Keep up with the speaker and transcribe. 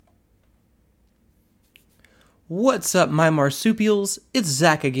What's up, my marsupials? It's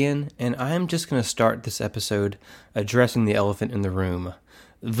Zach again, and I'm just going to start this episode addressing the elephant in the room.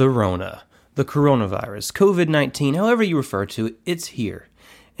 The Rona. The coronavirus. COVID-19, however you refer to it, it's here.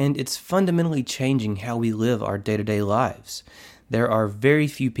 And it's fundamentally changing how we live our day-to-day lives. There are very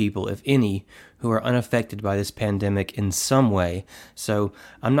few people, if any, who are unaffected by this pandemic in some way, so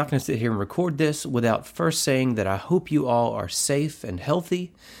I'm not going to sit here and record this without first saying that I hope you all are safe and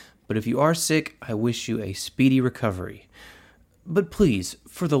healthy. But if you are sick, I wish you a speedy recovery. But please,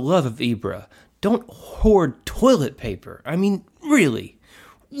 for the love of Ibra, don't hoard toilet paper. I mean, really,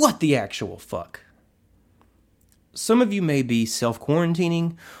 what the actual fuck? Some of you may be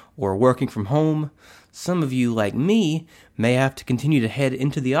self-quarantining or working from home. Some of you, like me, may have to continue to head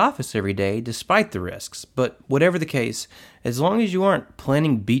into the office every day despite the risks. But whatever the case, as long as you aren't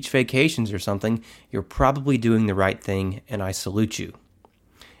planning beach vacations or something, you're probably doing the right thing, and I salute you.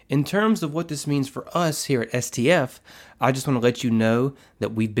 In terms of what this means for us here at STF, I just want to let you know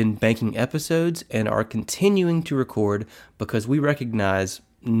that we've been banking episodes and are continuing to record because we recognize,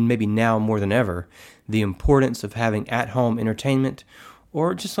 maybe now more than ever, the importance of having at-home entertainment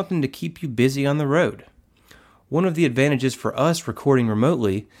or just something to keep you busy on the road. One of the advantages for us recording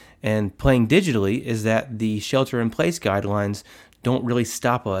remotely and playing digitally is that the shelter-in-place guidelines don't really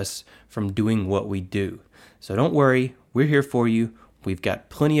stop us from doing what we do. So don't worry, we're here for you. We've got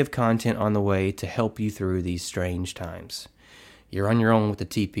plenty of content on the way to help you through these strange times. You're on your own with the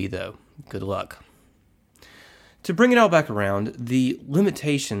TP, though. Good luck. To bring it all back around, the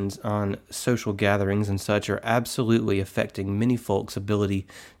limitations on social gatherings and such are absolutely affecting many folks' ability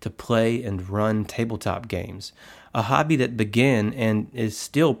to play and run tabletop games, a hobby that began and is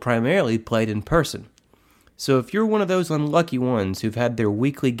still primarily played in person. So if you're one of those unlucky ones who've had their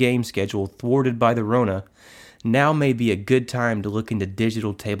weekly game schedule thwarted by the Rona, now may be a good time to look into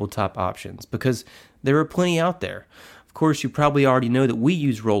digital tabletop options, because there are plenty out there. Of course, you probably already know that we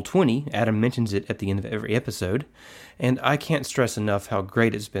use Roll20, Adam mentions it at the end of every episode, and I can't stress enough how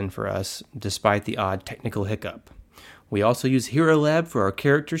great it's been for us, despite the odd technical hiccup. We also use Hero Lab for our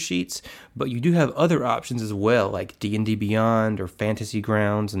character sheets, but you do have other options as well, like D&D Beyond or Fantasy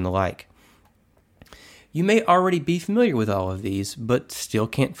Grounds and the like. You may already be familiar with all of these, but still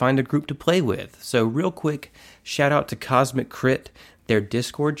can't find a group to play with. So real quick, shout out to Cosmic Crit. Their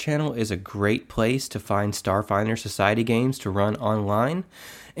Discord channel is a great place to find Starfinder Society games to run online.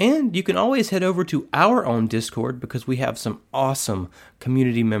 And you can always head over to our own Discord because we have some awesome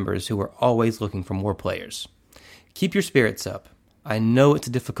community members who are always looking for more players. Keep your spirits up. I know it's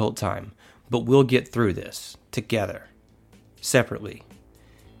a difficult time, but we'll get through this together, separately,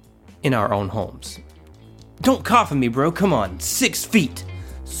 in our own homes. Don't cough at me, bro. Come on. 6 feet.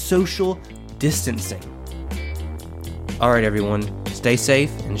 Social distancing. All right, everyone. Stay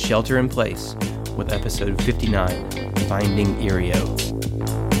safe and shelter in place with episode 59, Finding Irio.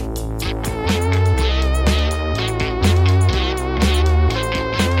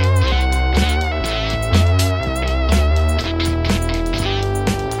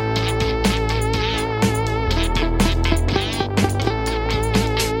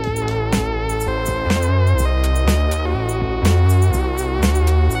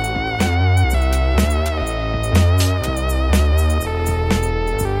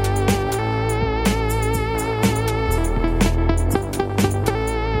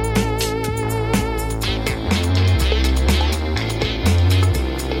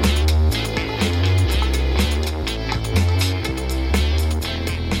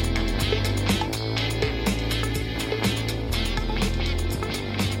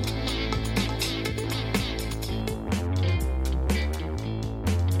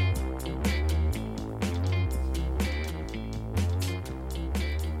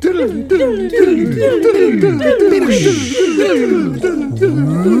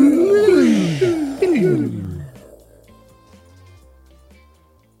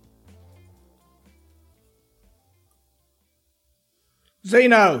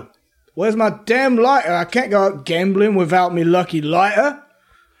 Zeno, where's my damn lighter? I can't go out gambling without me lucky lighter.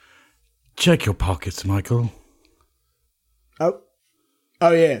 Check your pockets, Michael. Oh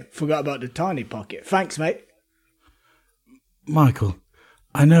yeah, forgot about the tiny pocket. Thanks, mate. Michael,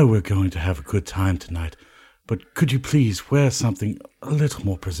 I know we're going to have a good time tonight, but could you please wear something a little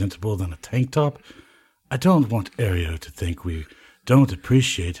more presentable than a tank top? I don't want Ario to think we don't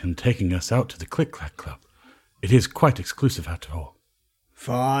appreciate him taking us out to the Click Clack Club. It is quite exclusive after all.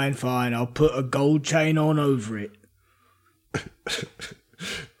 Fine. I'll put a gold chain on over it.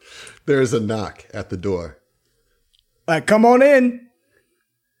 There is a knock at the door. Come on in.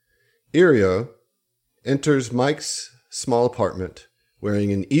 Irio enters Mike's small apartment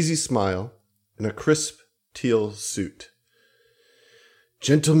wearing an easy smile and a crisp teal suit.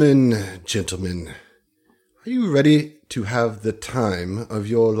 Gentlemen, are you ready to have the time of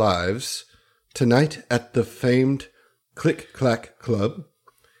your lives tonight at the famed Click Clack Club?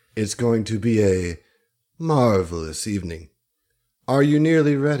 It's going to be a marvelous evening. Are you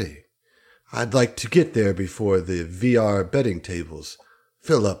nearly ready? I'd like to get there before the VR betting tables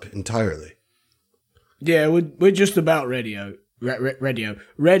fill up entirely. Yeah, we're just about ready,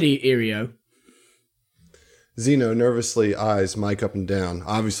 Irio. Zeno nervously eyes Mike up and down,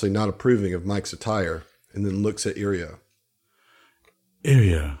 obviously not approving of Mike's attire, and then looks at Irio.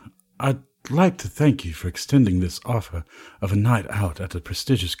 Irio, I'd like to thank you for extending this offer of a night out at the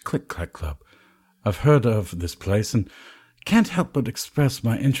prestigious Click Clack Club. I've heard of this place and can't help but express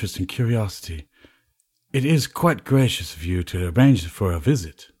my interest and curiosity. It is quite gracious of you to arrange for a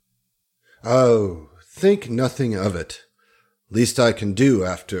visit. Oh, think nothing of it. Least I can do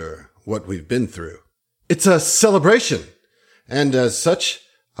after what we've been through. It's a celebration, and as such,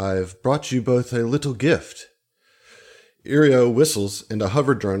 I've brought you both a little gift. Irio whistles, and a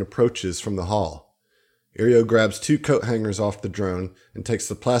hover drone approaches from the hall. Irio grabs 2 coat hangers off the drone and takes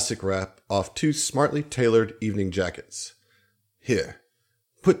the plastic wrap off 2 smartly tailored evening jackets. Here,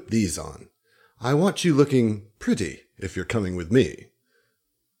 put these on. I want you looking pretty if you're coming with me.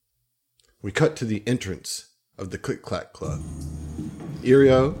 We cut to the entrance of the Click Clack Club.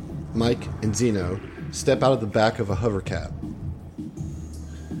 Irio, Mike, and Zeno step out of the back of a hovercab.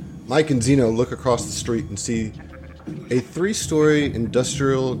 Mike and Zeno look across the street and see a 3-story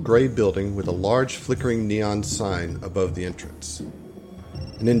industrial gray building with a large flickering neon sign above the entrance.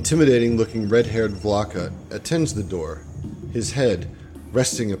 An intimidating-looking red-haired Vlaka attends the door, his head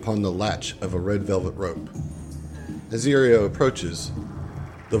resting upon the latch of a red velvet rope. As Irio approaches,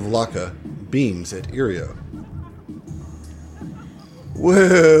 the Vlaka beams at Irio.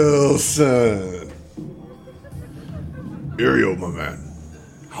 Wilson! Irio, my man,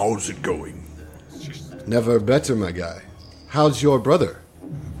 how's it going? Never better, my guy. How's your brother?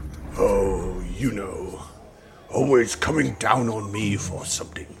 Oh, always coming down on me for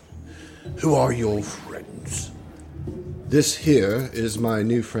something. Who are your friends? This here is my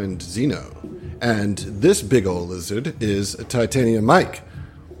new friend Zeno, and this big ol' lizard is Titanium Mike.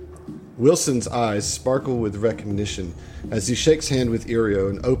 Wilson's eyes sparkle with recognition as he shakes hand with Irio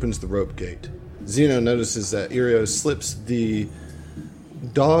and opens the rope gate. Zeno notices that Irio slips the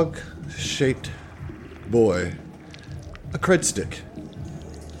dog-shaped boy a cred stick.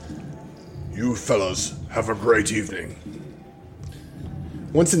 You fellas have a great evening.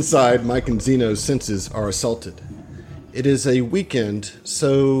 Once inside, Mike and Zeno's senses are assaulted. It is a weekend,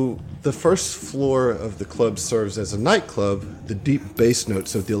 so the first floor of the club serves as a nightclub, the deep bass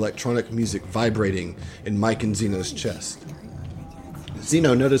notes of the electronic music vibrating in Mike and Zeno's chest.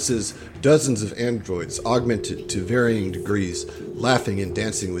 Zeno notices dozens of androids, augmented to varying degrees, laughing and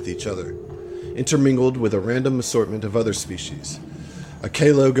dancing with each other, intermingled with a random assortment of other species. A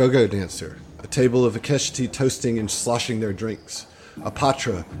Kalo go-go dancer, a table of Akeshti toasting and sloshing their drinks, a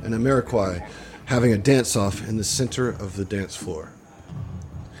Patra and a Mariquai having a dance-off in the center of the dance floor.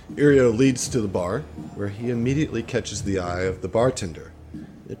 Irio leads to the bar, where he immediately catches the eye of the bartender, an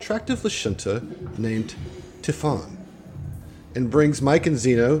attractive Lashunta named Tifon, and brings Mike and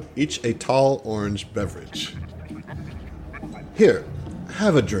Zeno each a tall orange beverage. Here,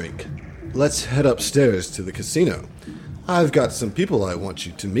 have a drink. Let's head upstairs to the casino. I've got some people I want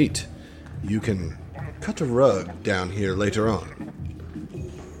you to meet. You can cut a rug down here later on.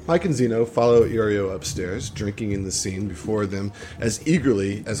 Mike and Zeno follow Irio upstairs, drinking in the scene before them as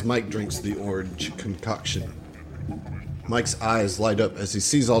eagerly as Mike drinks the orange concoction. Mike's eyes light up as he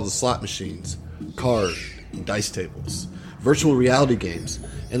sees all the slot machines, card and dice tables, virtual reality games,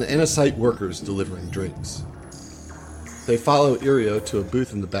 and the Anasite workers delivering drinks. They follow Irio to a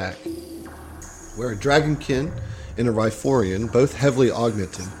booth in the back, where a Dragonkin and a Riforian, both heavily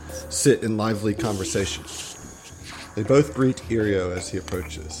augmented, sit in lively conversation. They both greet Irio as he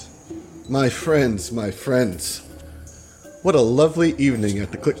approaches. My friends. What a lovely evening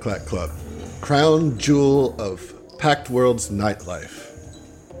at the Click Clack Club, crown jewel of Pact World's nightlife.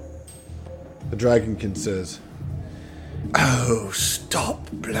 The Dragonkin says, Oh,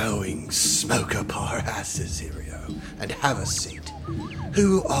 stop blowing smoke up our asses, Irio, and have a seat.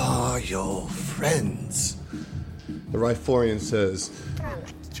 Who are your friends? The Riforian says,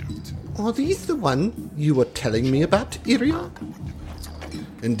 Are these the one you were telling me about, Irio?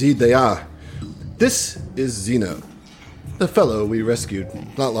 Indeed they are. This is Zeno, the fellow we rescued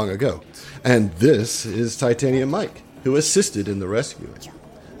not long ago. And this is Titanium Mike, who assisted in the rescue.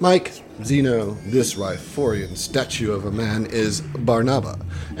 Mike, Zeno, this Riforian statue of a man is Barnaba,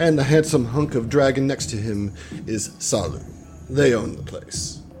 and the handsome hunk of dragon next to him is Salu. They own the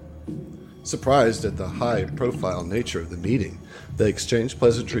place. Surprised at the high-profile nature of the meeting, they exchange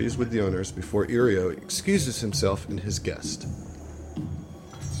pleasantries with the owners before Irio excuses himself and his guest.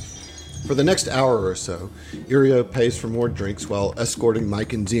 For the next hour or so, Irio pays for more drinks while escorting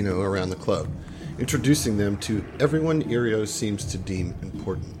Mike and Zeno around the club, introducing them to everyone Irio seems to deem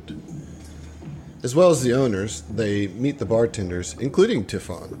important. As well as the owners, they meet the bartenders, including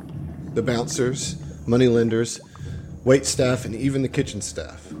Tifon, the bouncers, moneylenders, waitstaff, and even the kitchen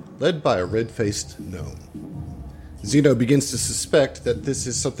staff, led by a red-faced gnome. Zeno begins to suspect that this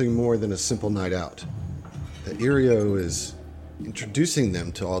is something more than a simple night out, that Irio is introducing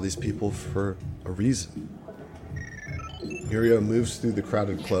them to all these people for a reason. Irio moves through the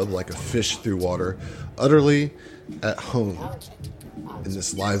crowded club like a fish through water, utterly at home in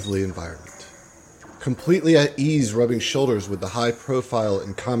this lively environment. Completely at ease, rubbing shoulders with the high-profile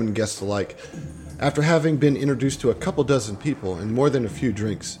and common guests alike. After having been introduced to a couple dozen people and more than a few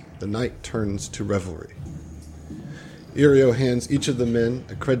drinks, the night turns to revelry. Irio hands each of the men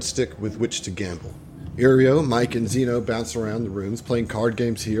a cred stick with which to gamble. Irio, Mike, and Zeno bounce around the rooms, playing card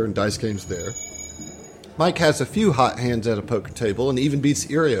games here and dice games there. Mike has a few hot hands at a poker table and even beats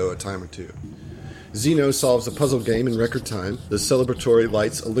Irio a time or two. Zeno solves a puzzle game in record time, the celebratory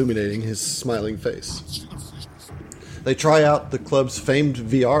lights illuminating his smiling face. They try out the club's famed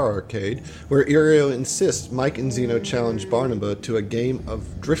VR arcade, where Irio insists Mike and Zeno challenge Barnaba to a game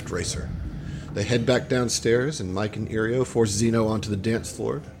of Drift Racer. They head back downstairs, and Mike and Irio force Zeno onto the dance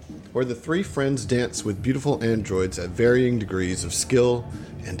floor, where the three friends dance with beautiful androids at varying degrees of skill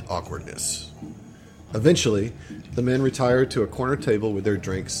and awkwardness. Eventually, the men retire to a corner table with their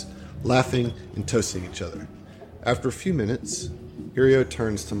drinks, laughing and toasting each other. After a few minutes, Irio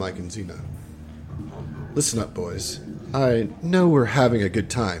turns to Mike and Zeno. Listen up, boys. I know we're having a good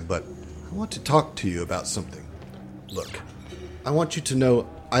time, but I want to talk to you about something. Look, I want you to know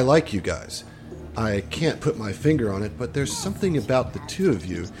I like you guys. I can't put my finger on it, but there's something about the two of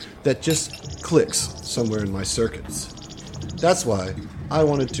you that just clicks somewhere in my circuits. That's why I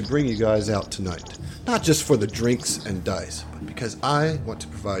wanted to bring you guys out tonight. Not just for the drinks and dice, but because I want to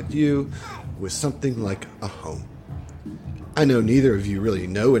provide you with something like a home. I know neither of you really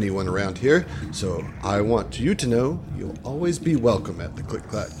know anyone around here, so I want you to know you'll always be welcome at the Click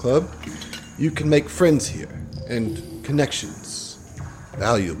Clack Club. You can make friends here, and connections,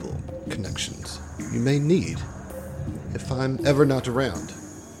 valuable connections you may need if I'm ever not around.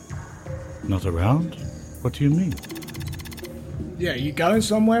 Not around? What do you mean? Yeah, you going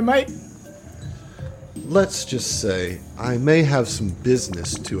somewhere, mate? Let's just say I may have some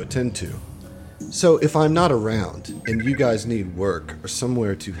business to attend to. So if I'm not around and you guys need work or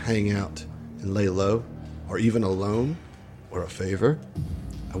somewhere to hang out and lay low, or even a loan or a favor,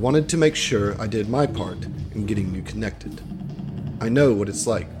 I wanted to make sure I did my part in getting you connected. I know what it's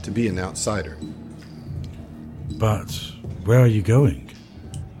like to be an outsider. But where are you going?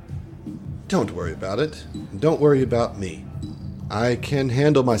 Don't worry about it. Don't worry about me. I can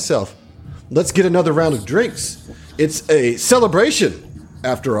handle myself. Let's get another round of drinks. It's a celebration,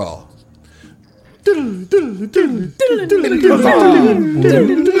 after all. And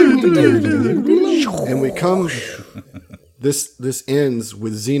we come. This ends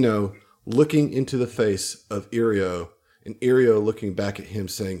with Zeno looking into the face of Irio, and Irio looking back at him,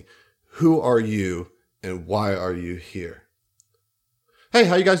 saying, "Who are you, and why are you here?" Hey,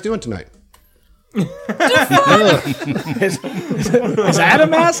 how you guys doing tonight? Is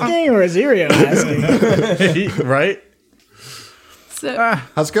Adam asking or is Irio asking? Right? So,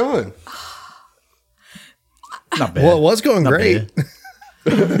 How's it going? Not bad. Well, it was going great.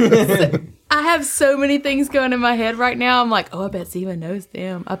 I have so many things going in my head right now. I'm like, oh, I bet Ziva knows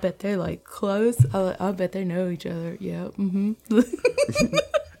them. I bet they're like close. I bet they know each other. Yeah. Mm-hmm.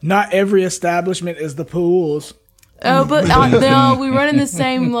 Not every establishment is the pools. Oh, but no, we run in the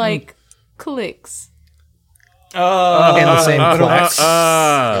same like cliques. And the same class.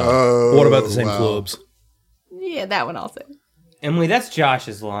 What about the same wow. clubs? Yeah, that one also. Emily, that's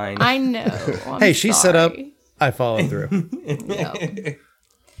Josh's line. I know. I'm Hey, she set up. sorry. I followed through. Yeah.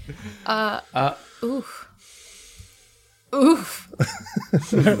 Oof. Oof.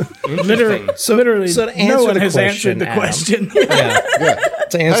 Interesting. Literally, so to no answer one the has question, answered the Adam. question. Yeah.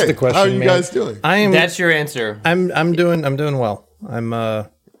 To answer Hey, the question, how are you man, guys doing? I am. That's your answer. I'm doing well. I'm a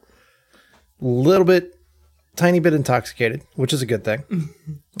little bit, tiny bit intoxicated, which is a good thing.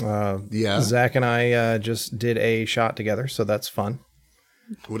 Yeah. Zach and I just did a shot together, so that's fun.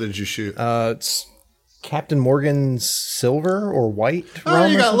 What did you shoot? It's Captain Morgan's silver or white Oh,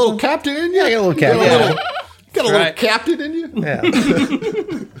 rum you or got a little something? captain in you? Yeah, I got a little captain. Got a little right. captain in you? Yeah.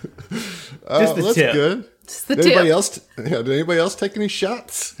 Just the that's tip. good. Just the Did anybody tip. else? Did anybody else take any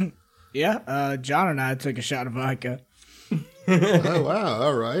shots? Yeah, John and I took a shot of vodka. Oh wow!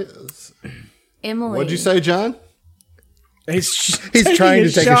 All right. Emily. What'd you say, John? He's trying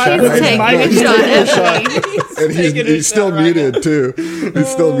to take a shot with right his now. Taking mic. a shot, Emily. And he's still muted too. He's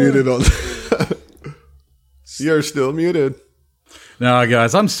still muted on. You're still muted. No,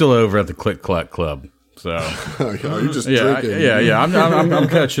 guys, I'm still over at the Click Clack Club. So Oh, you're just yeah, drinking. yeah. I'm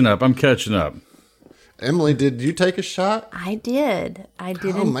catching up. I'm catching up. Emily, did you take a shot? I did. Oh,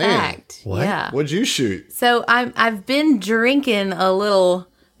 In man. fact. What? Yeah. What'd you shoot? So I've been drinking a little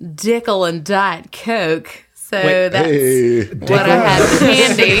Dickel and Diet Coke. So that's Hey, what I had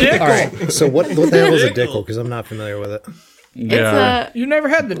handy. All right. So what the hell is a Dickel? Because I'm not familiar with it. Yeah, It's You never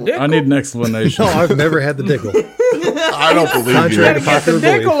had the dickle? I need an explanation. No, I've never had the Dickel. I don't believe Contrary to you. Got the popular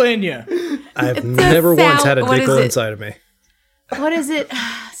belief, dickle in you. I've never sour- once had a what is Dickel it? inside of me. what is it?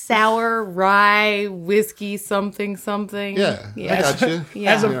 Sour rye whiskey something. Yeah, I got you.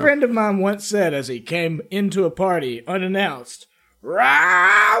 Yeah. As a friend of mine once said as he came into a party unannounced,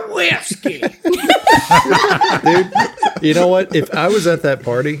 rye whiskey. Dude, you know what? If I was at that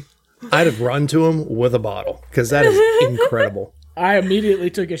party, I'd have run to him with a bottle because that is incredible. I immediately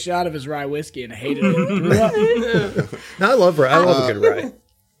took a shot of his rye whiskey and hated it. Threw up. No, I love rye. I love a good rye.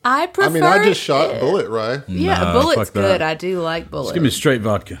 I prefer. I mean, I just shot Bullet, right? Yeah, Nah, Bullet's fuck that. good. I do like Bullet. Just give me straight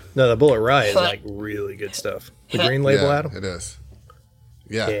vodka. No, the Bullet Rye is like really good stuff. The green label, Yeah, Adam. it is.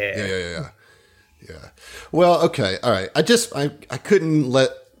 Yeah, Yeah. yeah. Well, okay, all right. I couldn't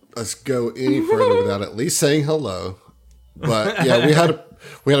let us go any further without at least saying hello. But yeah, we had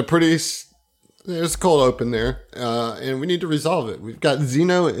a pretty. There's a cold open there, and we need to resolve it. We've got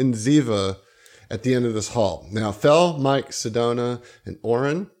Zeno and Ziva at the end of this hall. Now, Fel, Mike, Sedona, and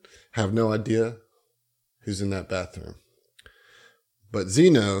Oren have no idea who's in that bathroom. But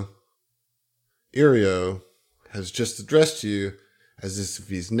Zeno, Irio, has just addressed you as if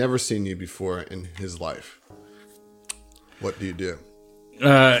he's never seen you before in his life. What do you do?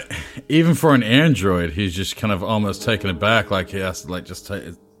 Even for an android, he's just kind of almost taken aback, like he has to just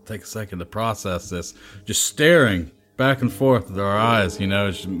take a second to process this. Just staring back and forth with our eyes,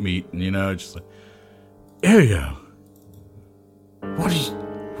 just meet, just like, Ario,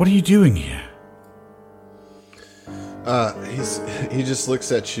 what are you doing here? He just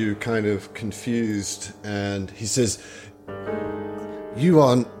looks at you kind of confused, and he says, "You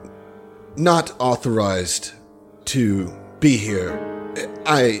are not authorized to be here.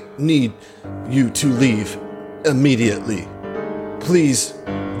 I need you to leave immediately. Please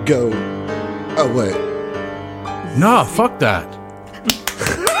go away." Nah, fuck that.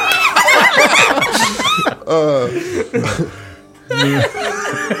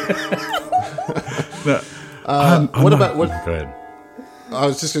 What about what? Go ahead. I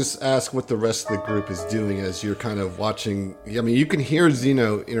was just going to ask what the rest of the group is doing as you're kind of watching. I mean, you can hear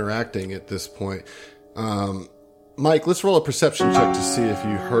Zeno interacting at this point. Mike, let's roll a perception check to see if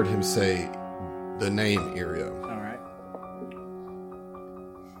you heard him say the name Irio. All right.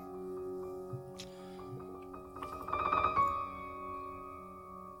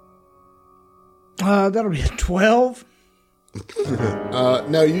 That'll be a 12.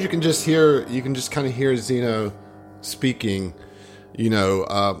 No, you can just kind of hear Zeno speaking.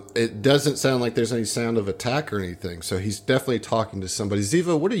 It doesn't sound like there's any sound of attack or anything. So he's definitely talking to somebody.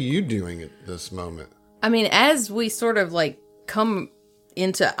 Ziva, what are you doing at this moment? I mean, as we sort of come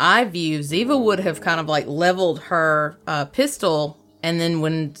into eye view, Ziva would have kind of leveled her pistol, and then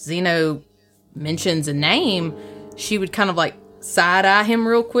when Zeno mentions a name, she would kind of side eye him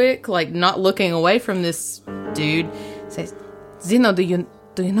real quick, not looking away from this dude. Says, "Zeno, do you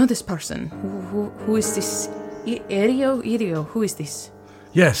know this person? Who is this? Irio, who is this?"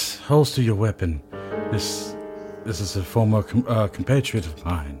 Yes, holster your weapon. This is a former compatriot of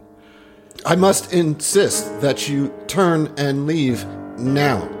mine. I must insist that you turn and leave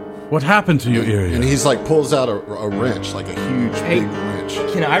now. What happened to you, Irio? And he's pulls out a wrench, like a huge, big wrench.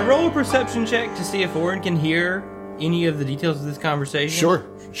 Can I roll a perception check to see if Oren can hear any of the details of this conversation?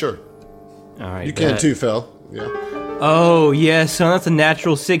 Sure. All right. You can bet. too, Fel. Yeah. Oh, yeah, so that's a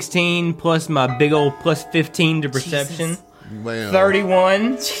natural 16 plus my big old plus 15 to perception. Jesus. Well,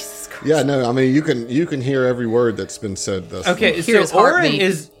 31. Jesus Christ. Yeah, no, I mean, you can hear every word that's been said thus Okay, Hear his so Oren heartbeat.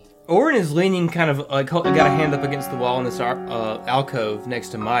 is leaning kind of got a hand up against the wall in this alcove next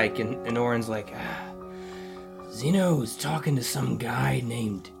to Mike, and Oren's like, Zeno's talking to some guy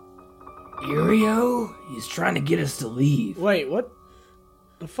named Irio. He's trying to get us to leave. Wait, what?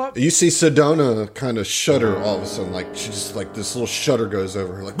 The fuck? You see Sedona kind of shudder all of a sudden, like she just like this little shudder goes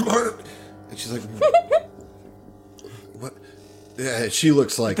over her, like, and she's like, "What?" Yeah, she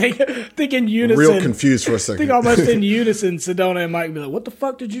looks like Think in unison. real confused for a I second. think almost in unison, Sedona and Mike be like, "What the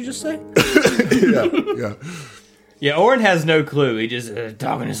fuck did you just say?" yeah. Yeah, Orin has no clue. He just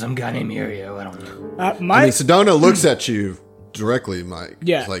talking to some guy named Irio. I don't know. Mike, I mean, Sedona looks at you directly, Mike.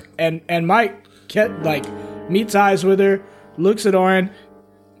 yeah, It's like, and Mike meets eyes with her, looks at Orin,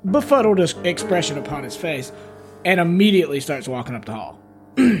 befuddled expression upon his face, and immediately starts walking up the hall.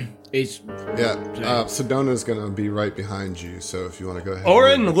 He's Sedona's gonna be right behind you. So if you want to go ahead,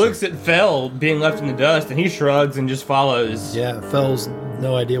 Orin looks at Fell being left in the dust, and he shrugs and just follows. Yeah, Fell's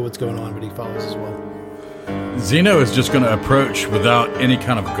no idea what's going on, but he follows as well. Zeno is just going to approach without any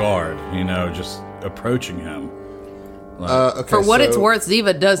kind of guard, just approaching him. Okay, For what it's worth,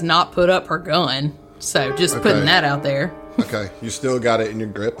 Ziva does not put up her gun. So just putting that out there. Okay, you still got it in your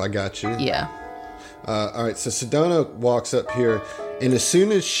grip. I got you. Yeah. All right, so Sedona walks up here, and as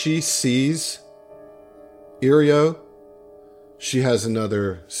soon as she sees Irio, she has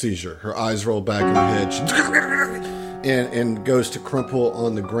another seizure. Her eyes roll back in her head, and goes to crumple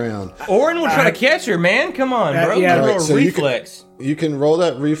on the ground. Orin will try to catch her, man. Come on, bro. yeah. Roll a Right, so reflex. You can roll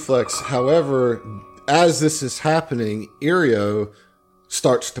that reflex. However, as this is happening, Irio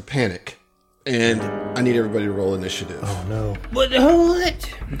starts to panic, and I need everybody to roll initiative. Oh no. What?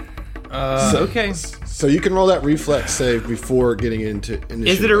 Okay. So you can roll that reflex save before getting into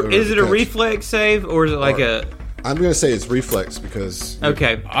initiative. Is it a reflex save or is it like a? I'm going to say it's reflex because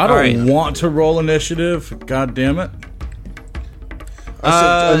Okay. I don't want to roll initiative. God damn it.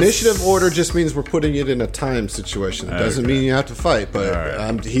 I said initiative order just means we're putting it in a time situation. It doesn't mean you have to fight,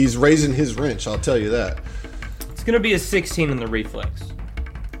 but he's raising his wrench. I'll tell you that. It's gonna be a 16 in the reflex.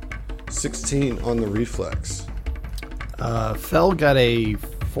 16 on the reflex. Fell got a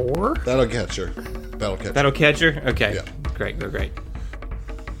 4. That'll catch her. That'll catch her. Okay. Yeah. Great. Great.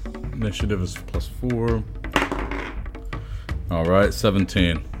 Initiative is +4. All right,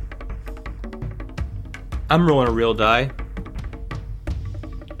 17. I'm rolling a real die.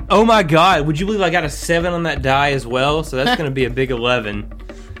 Oh my god! Would you believe I got a 7 on that die as well? So that's gonna be a big 11.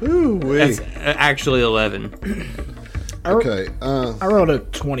 Ooh, wait. That's actually 11. Okay. I rolled a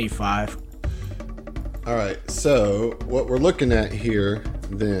 25. All right. So what we're looking at here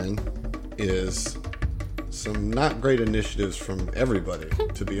then is some not great initiatives from everybody,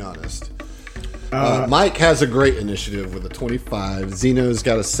 to be honest. Mike has a great initiative with a 25. Zeno's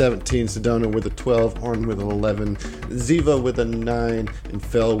got a 17. Sedona with a 12. Orin with an 11. Ziva with a 9. And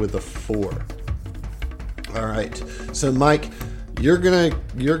Fell with a 4. All right. So Mike, you're going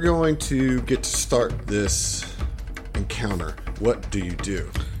to get to start this encounter. What do you do?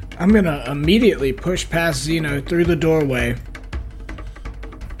 I'm gonna immediately push past Zeno through the doorway.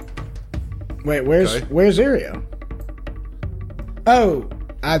 Wait, where's Irio? Oh,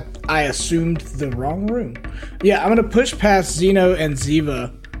 I assumed the wrong room. Yeah, I'm gonna push past Zeno and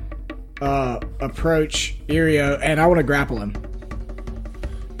Ziva, approach Irio, and I want to grapple him.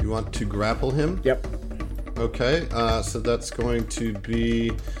 You want to grapple him? Yep. Okay, so that's going to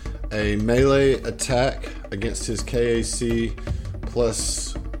be a melee attack against his KAC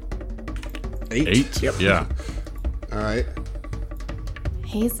plus 8. 8? Yep. Yeah. All right.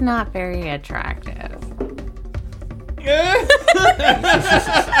 He's not very attractive.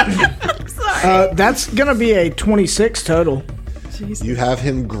 That's gonna be a 26 total. You have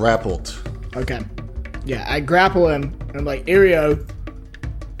him grappled. Okay. Yeah, I grapple him. I'm like, Irio,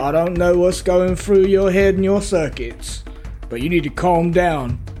 I don't know what's going through your head and your circuits, but you need to calm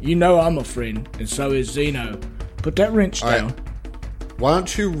down. You know I'm a friend, and so is Zeno. Put that wrench down. Right. Why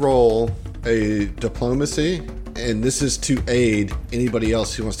don't you roll a diplomacy? And this is to aid anybody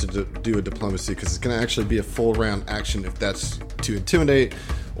else who wants to do a diplomacy, because it's going to actually be a full round action if that's to intimidate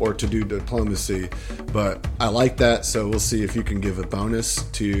or to do diplomacy. But I like that, so we'll see if you can give a bonus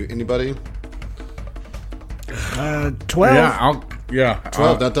to anybody. 12. Yeah,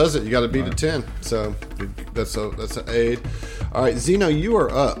 12, that does it. You got to beat a 10. So that's an aid. All right, Zeno, you are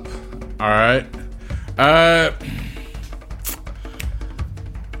up. All right.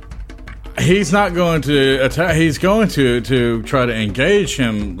 He's not going to attack. He's going to try to engage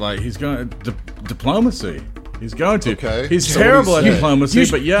him. Like he's going to diplomacy. He's going to. Okay. He's So terrible what at do you say? diplomacy,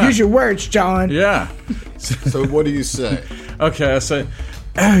 but yeah. Use your words, John. Yeah. So what do you say? Okay, I say,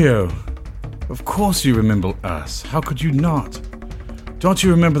 Ario, of course you remember us. How could you not? Don't you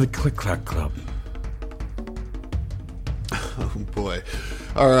remember the Click Clack Club? Oh, boy.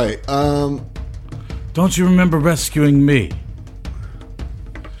 All right. Don't you remember rescuing me?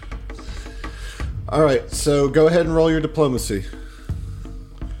 All right, so go ahead and roll your diplomacy.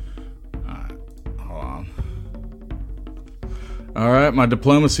 All right, my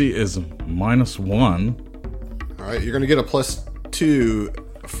diplomacy is -1. All right, you're going to get a +2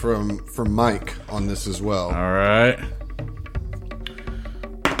 from Mike on this as well. All right.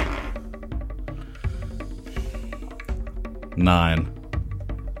 Nine.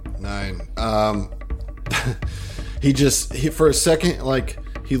 He for a second, like,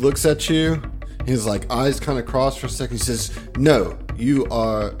 he looks at you, his like eyes kind of cross for a second. He says, "No, you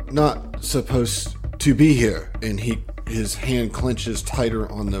are not supposed to be here." And his hand clenches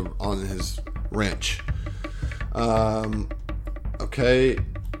tighter on his wrench. Okay,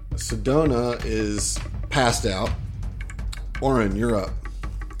 Sedona is passed out. Oren, you're up.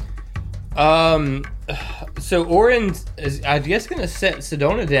 So Oren is, I guess, gonna set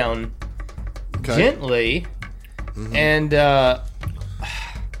Sedona down gently, and I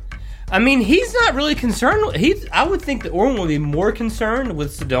mean, he's not really concerned. I would think that Oren would be more concerned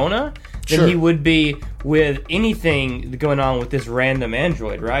with Sedona than he would be with anything going on with this random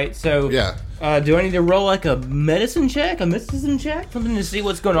android, right? So, yeah. Do I need to roll like a medicine check, something to see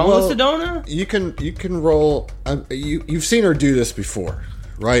what's going on with Sedona? You can roll. You've seen her do this before,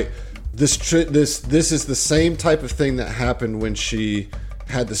 right? This is the same type of thing that happened when she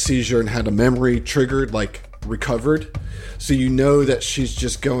had the seizure and had a memory triggered, like recovered. So you know that she's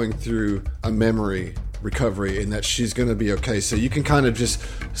just going through a memory recovery and that she's going to be okay. So you can kind of just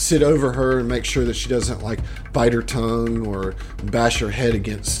sit over her and make sure that she doesn't like bite her tongue or bash her head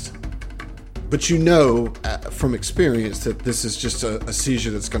against. But you know from experience that this is just a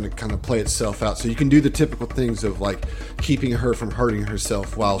seizure that's going to kind of play itself out. So you can do the typical things of like keeping her from hurting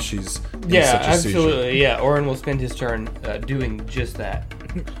herself while she's in such a seizure. Absolutely. Yeah, Oren will spend his turn doing just that.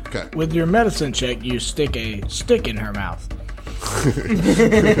 Okay. With your medicine check, you stick a stick in her mouth.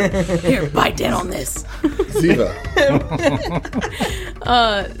 Here, bite down on this. Ziva.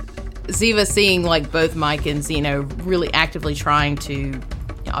 Ziva, seeing like both Mike and Zeno really actively trying to,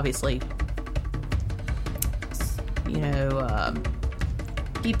 obviously,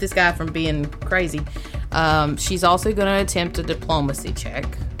 keep this guy from being crazy. She's also going to attempt a diplomacy check.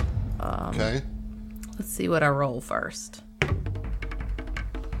 Okay. Let's see what I roll first.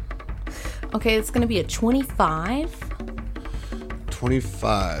 Okay, it's going to be a 25.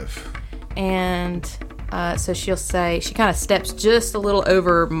 25. And so she'll say, she kind of steps just a little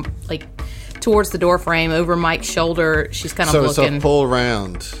over, like, towards the door frame, over Mike's shoulder. She's kind of looking. So it's a full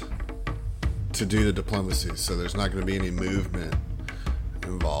round to do the diplomacy, so there's not going to be any movement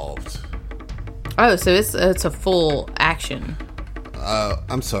involved. Oh, so it's a full action.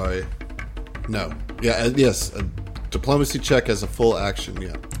 I'm sorry. No. Yeah, yes, a diplomacy check as a full action,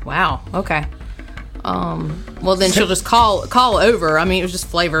 yeah. Wow, okay. Well, then she'll just call over. I mean, it was just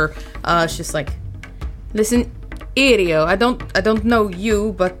flavor. She's just like, listen, Irio, I don't know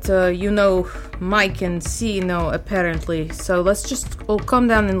you, but you know Mike and Zeno apparently. So let's just come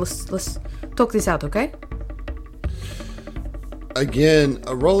down and let's talk this out, okay? Again,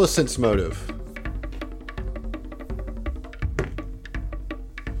 a roll of sense motive.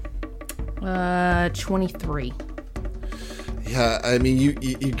 23. Yeah, I mean, you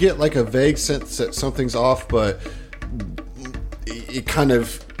get like a vague sense that something's off, but it kind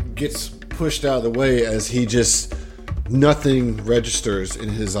of gets pushed out of the way as nothing registers in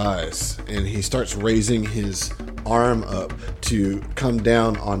his eyes, and he starts raising his arm up to come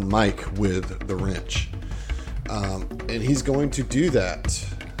down on Mike with the wrench. And he's going to do that.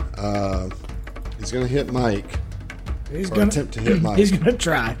 He's going to hit Mike. He's going to attempt to hit Mike. He's going to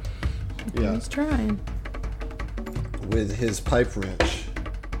try. Yeah. He's trying. With his pipe wrench.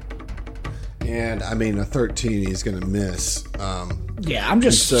 And, I mean, a 13 he's going to miss. Yeah, I'm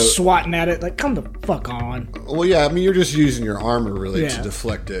just swatting at it like, come the fuck on. Well, yeah, I mean, you're just using your armor, really, to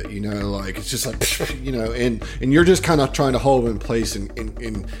deflect it, like, it's just like, and you're just kind of trying to hold him in place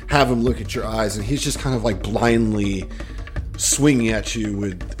and have him look at your eyes, and he's just kind of, like, blindly swinging at you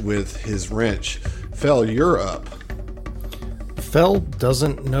with his wrench. Fel, you're up. Fel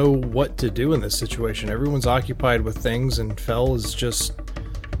doesn't know what to do in this situation. Everyone's occupied with things, and Fel is just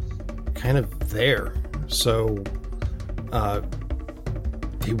kind of there. So,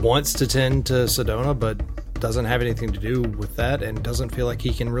 he wants to tend to Sedona, but doesn't have anything to do with that, and doesn't feel like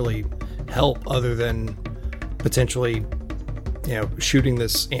he can really help other than potentially, shooting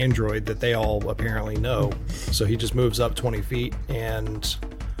this android that they all apparently know. So he just moves up 20 feet and,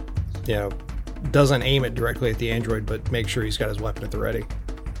 doesn't aim it directly at the android, but make sure he's got his weapon at the ready.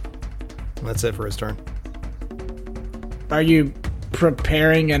 And that's it for his turn. Are you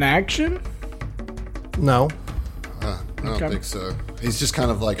preparing an action? No. I don't think so. He's just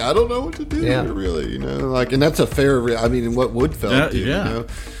kind of like, I don't know what to do here, really, and that's a fair, what would Fel do, Yeah.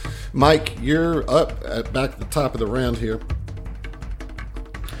 Mike, you're up back at the top of the round here.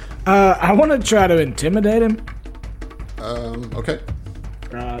 I want to try to intimidate him. Okay.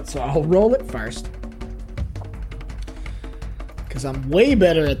 So I'll roll it first. Because I'm way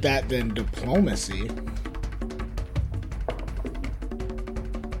better at that than diplomacy.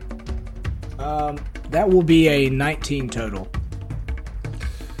 That will be a 19 total.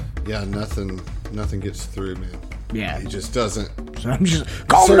 Yeah, nothing gets through, man. Yeah. He just doesn't. So I'm just,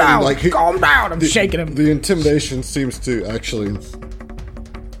 calm down, calm down. I'm shaking him. The intimidation seems to actually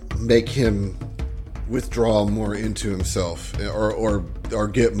make him withdraw more into himself, or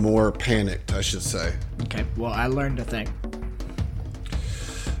get more panicked, I should say. Okay, well, I learned a thing.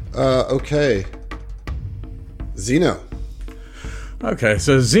 Okay. Zeno. Okay,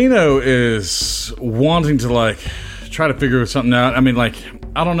 so Zeno is wanting to, like, try to figure something out. I mean, like,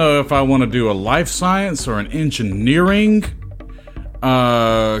 I don't know if I want to do a life science or an engineering,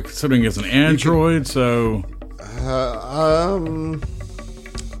 considering it's an android, so...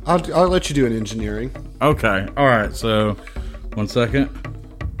 I'll let you do an engineering. Okay, alright, so, 1 second.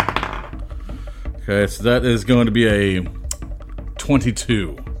 Okay, so that is going to be a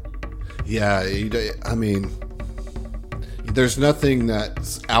 22. Yeah, I mean, there's nothing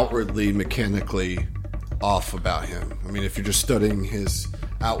that's outwardly mechanically off about him. I mean, if you're just studying his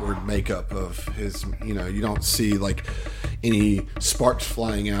outward makeup of his, you don't see like any sparks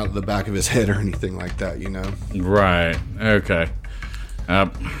flying out of the back of his head or anything like that, Right, okay.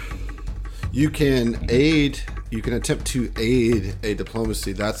 You can attempt to aid a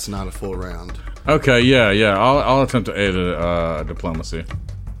diplomacy. That's not a full round. Okay, yeah. I'll attempt to aid a diplomacy.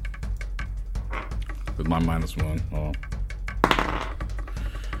 With my -1. Oh.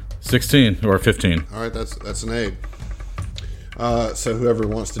 16 or 15. All right, that's an aid. So whoever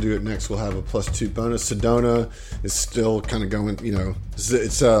wants to do it next will have a +2 bonus. Sedona is still kind of going,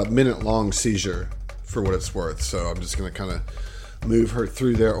 it's a minute-long seizure for what it's worth. So I'm just going to kind of move her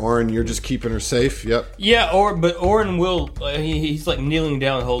through there. Orin, you're just keeping her safe? Yep. Yeah, but Orin will, he's like kneeling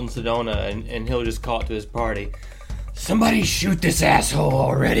down holding Sedona, and he'll just call it to his party. Somebody shoot this asshole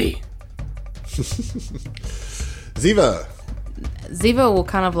already. Ziva. Ziva will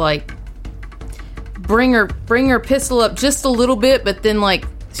kind of like bring her pistol up just a little bit, but then like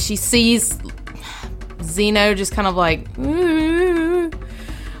she sees Zeno just kind of like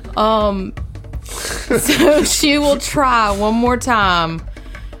so she will try one more time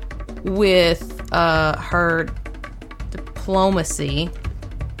with her diplomacy.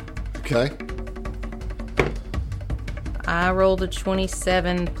 Okay. I rolled a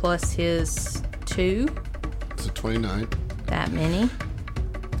 27 plus his 2. It's a 29. That many.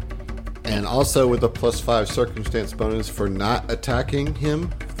 And also with a +5 circumstance bonus for not attacking him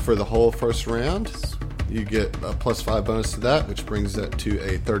for the whole first round, you get a +5 bonus to that, which brings that to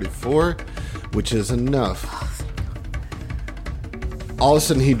a 34, which is enough. All of a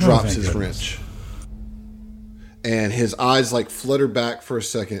sudden, he drops his wrench. And his eyes like flutter back for a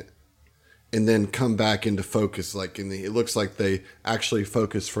second and then come back into focus. It looks like they actually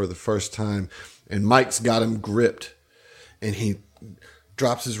focus for the first time. And Mike's got him gripped. And he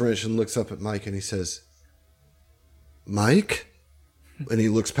drops his wrench and looks up at Mike and he says, "Mike?" And he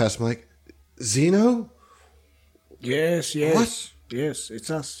looks past Mike. "Zeno?" Yes. What? Yes, it's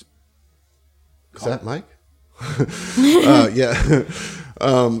us. Is that Mike? Yeah.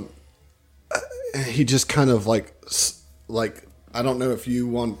 He just kind of like I don't know if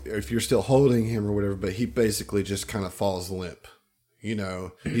you're still holding him or whatever, but he basically just kind of falls limp.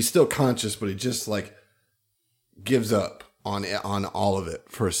 He's still conscious, but he just like gives up on all of it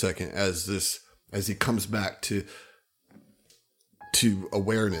for a second as he comes back to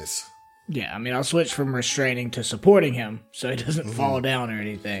awareness. Yeah, I mean, I'll switch from restraining to supporting him so he doesn't fall down or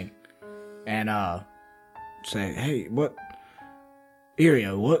anything. And say, "Hey,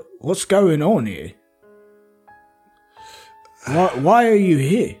 Irio, what's going on here? Why are you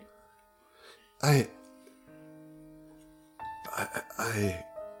here?"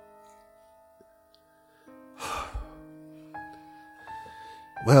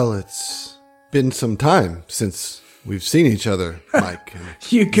 Well, it's been some time since we've seen each other, Mike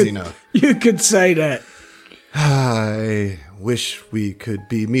and Zeno. You could say that. I wish we could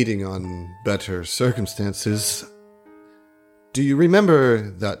be meeting on better circumstances. Do you remember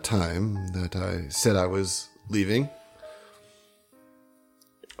that time that I said I was leaving?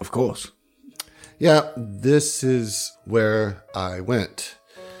 Of course. Yeah, this is where I went.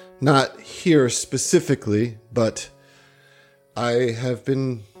 Not here specifically, but I had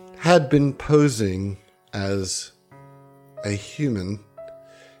been posing as a human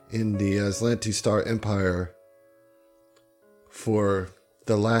in the Aslanti Star Empire for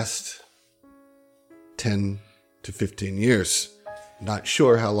the last 10 to 15 years. not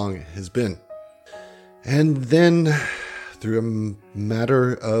sure how long it has been. And then, through a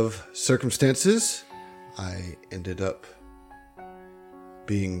matter of circumstances, I ended up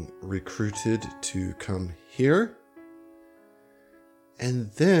being recruited to come here.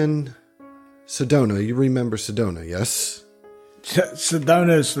 And then, Sedona, you remember Sedona, yes?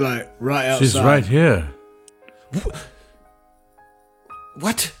 Sedona's like right outside. She's right here.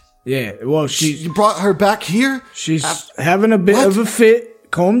 What? Yeah, well, You brought her back here? she's having a bit What? of a fit.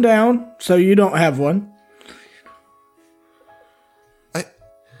 Calm down, so you don't have one. I-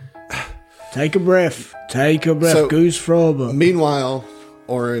 Take a breath. Take a breath, So- Goose Frobber. Meanwhile,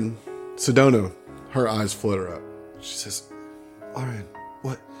 Orin, Sedona, her eyes flutter up. She says, Orin,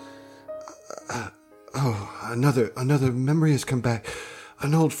 what? Another memory has come back.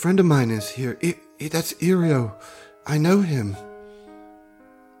 An old friend of mine is here. That's Irio. I know him.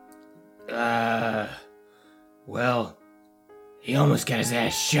 Well, he almost got his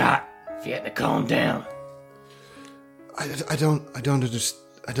ass shot. If you had to calm down. I don't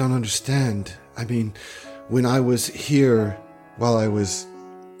understand. I mean, when I was here, while I was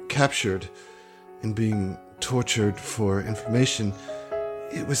captured and being tortured for information,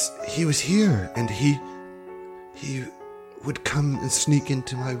 he was here, and he would come and sneak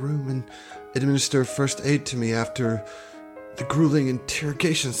into my room and administer first aid to me after the grueling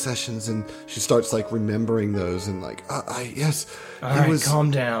interrogation sessions. And she starts like remembering those and like, yes, All right, calm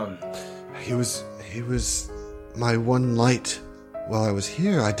down. he was my one light while I was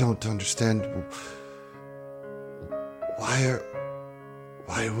here. I don't understand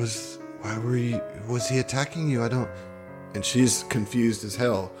was he attacking you? I don't. And she's confused as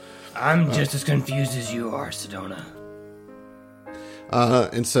hell. I'm just as confused as you are, Sedona.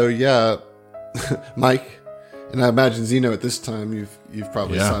 And so yeah, Mike, and I imagine Zeno at this time you've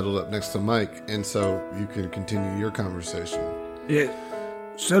probably sidled up next to Mike, and so you can continue your conversation. Yeah.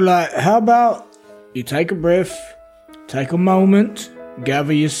 So, like, how about you take a breath, take a moment,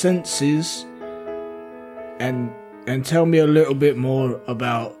 gather your senses, and tell me a little bit more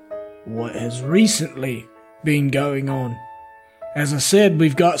about what has recently been going on. As I said,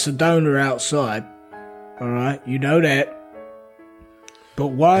 we've got Sedona outside. All right, you know that. But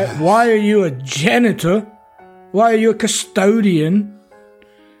why are you a janitor? Why are you a custodian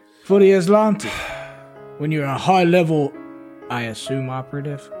for the Atlantic when you're a high-level, I assume,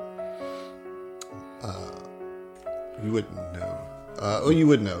 operative? You wouldn't know. You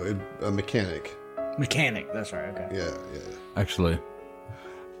would know. A mechanic. Mechanic, that's right, okay. Yeah. Actually,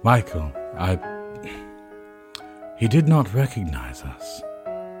 Michael, he did not recognize us.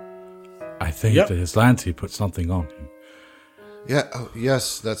 I think Yep. that Aslanti put something on him. Yeah. Oh,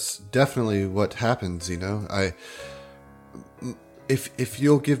 yes. That's definitely what happens. If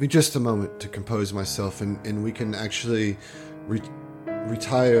you'll give me just a moment to compose myself, and we can actually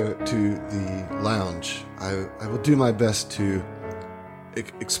retire to the lounge, I will do my best to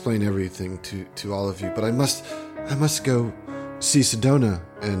explain everything to all of you. But I must go see Sedona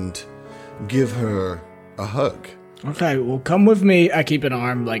and give her a hug. Okay, well, come with me. I keep an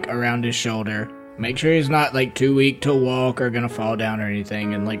arm, like, around his shoulder. Make sure he's not, like, too weak to walk or gonna fall down or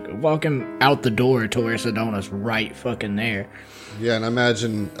anything. And, like, walk him out the door to where Sedona's right fucking there. Yeah, and I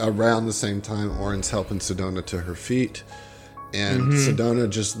imagine around the same time, Orin's helping Sedona to her feet. And Sedona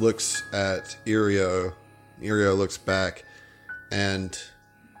just looks at Irio. Irio looks back. And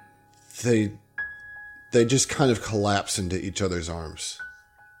they just kind of collapse into each other's arms.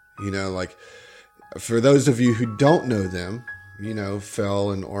 Like, for those of you who don't know them,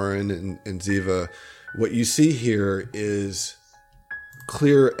 Fel and Orin and Ziva, what you see here is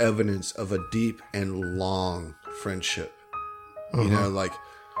clear evidence of a deep and long friendship. Like,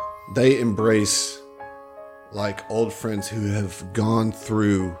 they embrace like old friends who have gone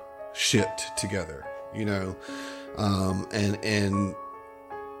through shit together, and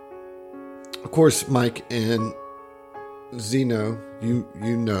of course, Mike and Zeno, you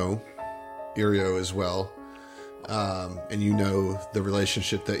know Irio as well. And the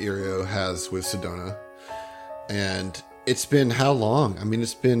relationship that Irio has with Sedona. And it's been how long? I mean,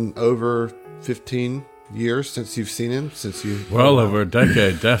 it's been over 15 years since you've seen him, Well over a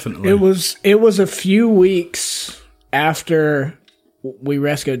decade, definitely. It was a few weeks after we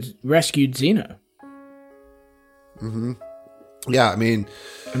rescued Zeno. Mm-hmm. Yeah, I mean,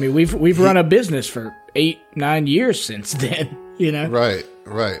 we've run a business for 8-9 years since then, Right.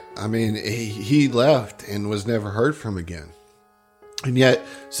 I mean, he left and was never heard from again. And yet,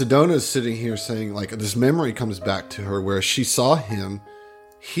 Sedona's sitting here saying, like, this memory comes back to her where she saw him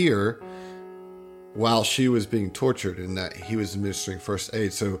here while she was being tortured and that he was administering first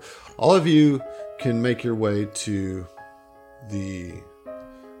aid. So all of you can make your way to the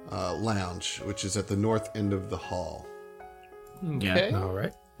lounge, which is at the north end of the hall. Yeah. All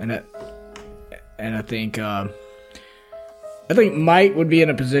right. And I think Mike would be in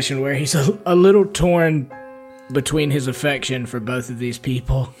a position where he's a little torn between his affection for both of these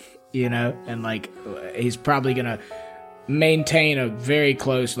people, you know, and like he's probably gonna maintain a very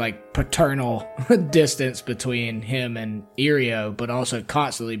close, like, paternal distance between him and Irio, but also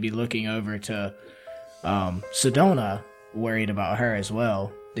constantly be looking over to Sedona, worried about her as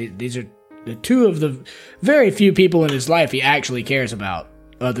well. These are the two of the very few people in his life he actually cares about,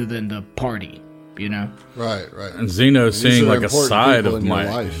 other than the party, you know? Right. And Zeno's seeing like a important side people of in your Mike.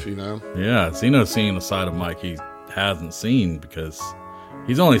 life, you know? Yeah, Zeno's seeing a side of Mike he hasn't seen because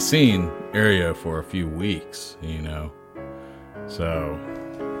he's only seen Aria for a few weeks, you know. So.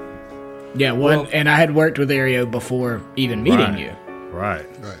 Yeah, and I had worked with Ario before even meeting you. Right.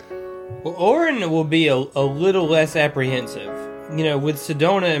 Well, Orin will be a little less apprehensive. You know, with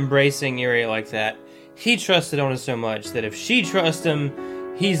Sedona embracing Area like that, he trusts Sedona so much that if she trusts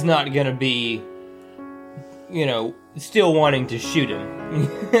him, he's not going to be, you know, still wanting to shoot him.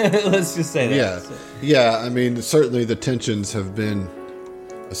 Let's just say that. Yeah. Yeah, I mean, certainly the tensions have been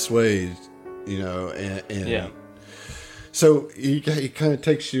assuaged, you know, and yeah. So he kind of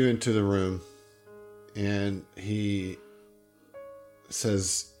takes you into the room, and he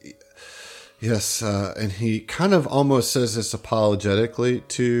says, yes, and he kind of almost says this apologetically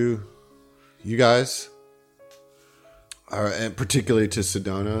to you guys, and particularly to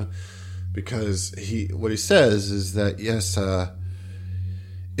Sedona, because what he says is that, yes,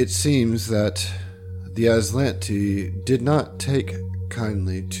 it seems that the Aslanti did not take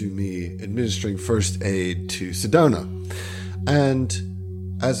kindly to me administering first aid to Sedona, and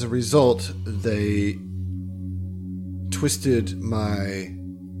as a result, they twisted my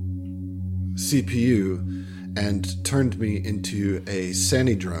CPU and turned me into a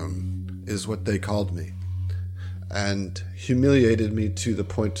Sanidrone, is what they called me, and humiliated me to the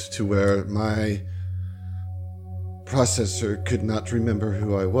point to where my processor could not remember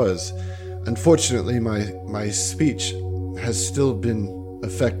who I was. Unfortunately, my speech has still been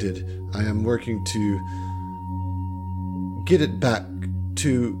affected. I am working to get it back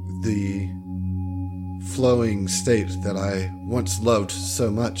to the flowing state that I once loved so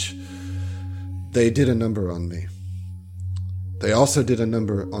much. They did a number on me. They also did a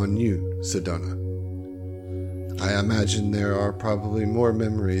number on you, Sedona. I imagine there are probably more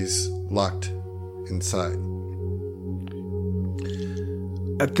memories locked inside.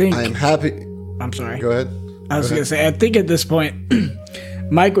 I am happy. I'm sorry. Go ahead. I was going to say, I think at this point,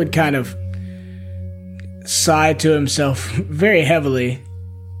 Mike would kind of sigh to himself very heavily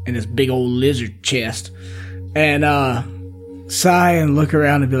in his big old lizard chest and sigh and look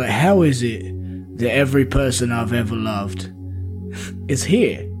around and be like, how is it that every person I've ever loved is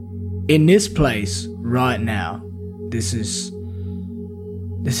here in this place right now? This is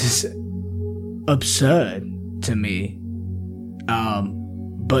absurd to me.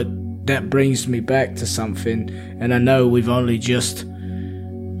 But that brings me back to something, and I know we've only just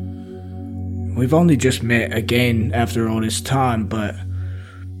met again after all this time, but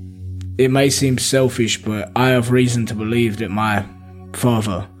it may seem selfish, but I have reason to believe that my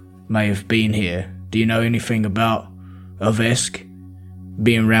father may have been here. Do you know anything about Avesk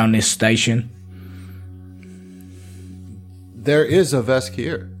being around this station? There is a Vesk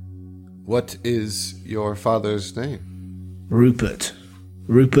here. What is your father's name? Rupert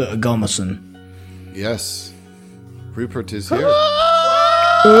Agomerson. Yes, Rupert is here.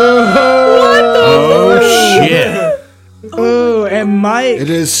 Oh, shit. Oh, and Mike. It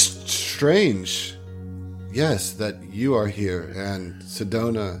is strange, yes, that you are here and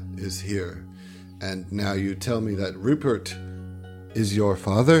Sedona is here. And now you tell me that Rupert is your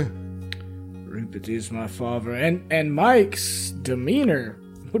father? Rupert is my father. And Mike's demeanor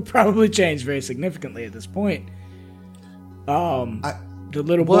would probably change very significantly at this point. The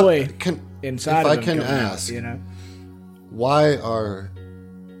little boy inside of him. If I can ask, you know, why are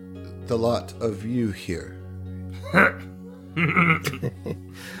the lot of you here?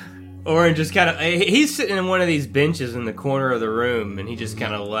 Orin just kind of, he's sitting in one of these benches in the corner of the room, and he just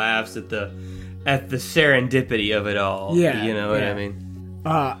kind of laughs at the serendipity of it all. Yeah, you know what I mean.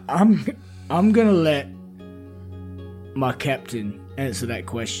 I'm gonna let my captain answer that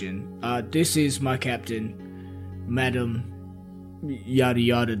question. This is my captain, Madam yada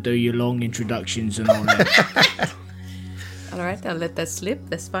yada, do your long introductions and all that. All right, I'll let that slip.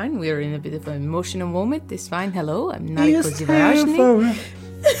 That's fine. We're in a bit of an emotional moment. It's fine. Hello, I'm Nariko Jivarajny.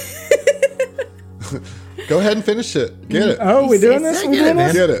 Go ahead and finish it. Get it. Oh, we doing this? We doing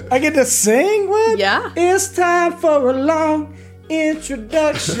this? Get it. I get to sing? What? Yeah. It's time for a long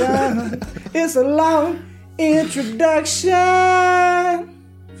introduction. It's a long introduction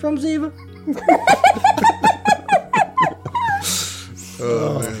from Ziva.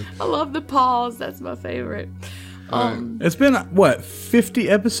 Oh, man. I love the pause. That's my favorite. It's been, what, 50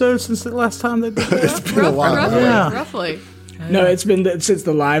 episodes since the last time they did that? It's been a while. Roughly, Yeah. roughly. No, it's been since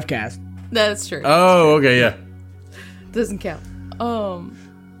the live cast. That's true. Oh, okay, yeah. Doesn't count.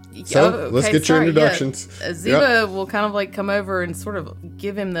 So, let's get your introductions. Yeah. Ziva will kind of like come over and sort of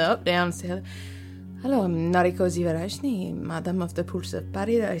give him the up down and say, "Hello, I'm Nariko Zivarajni, Madam of the Pulse of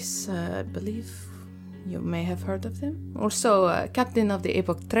Paradise. I believe you may have heard of them. Also, Captain of the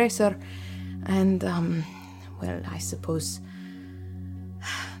Epoch Tracer, and well, I suppose."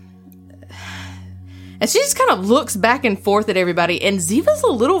 And she just kind of looks back and forth at everybody, and Ziva's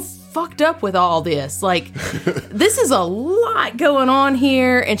a little fucked up with all this. Like, this is a lot going on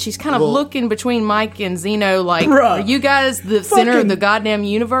here, and she's kind of looking between Mike and Zeno like, Bruh. are you guys the center of the goddamn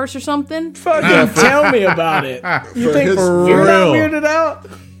universe or something? Fucking tell me about it. You think his- you're not real. weirded out?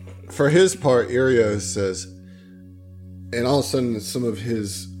 For his part, Irio says, and all of a sudden, some of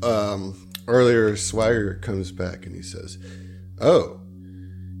his earlier swagger comes back, and he says, "Oh,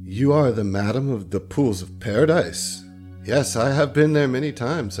 you are the Madam of the Pools of Paradise. Yes, I have been there many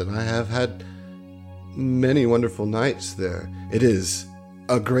times, and I have had many wonderful nights there. It is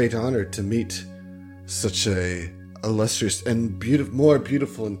a great honor to meet such a illustrious and more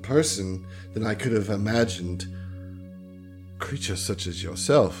beautiful in person than I could have imagined creature such as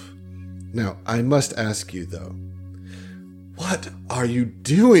yourself. Now, I must ask you, though, what are you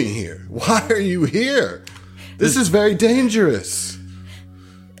doing here? Why are you here? This is very dangerous."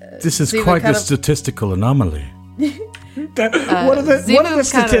 This is Ziva quite kind the of- statistical anomaly. What are the Ziva kind of-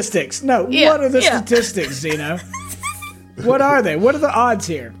 statistics? No, Yeah, what are the yeah. statistics, Zeno? What are they? What are the odds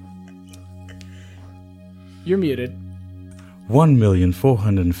here? You're muted.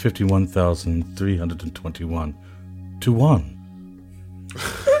 1,451,321 to 1.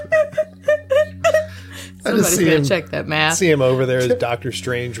 Somebody's see gonna him- check that math. See him over there as Doctor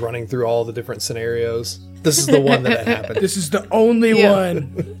Strange running through all the different scenarios. This is the one that happened. This is the only Yeah.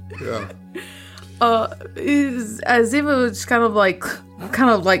 one. Yeah. Ziva would just kind of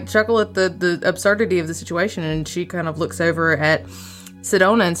like chuckle at the absurdity of the situation, and she kind of looks over at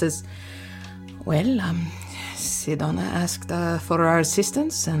Sedona and says, "Well, Sedona asked for our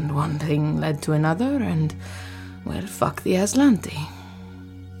assistance, and one thing led to another, and well, fuck the Aslanti."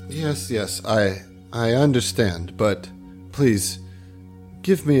 Yes, I understand, but please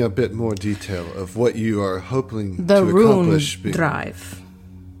give me a bit more detail of what you are hoping The to rune accomplish. drive.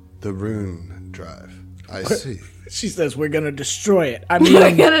 The rune drive. I see. She says we're gonna destroy it. I We're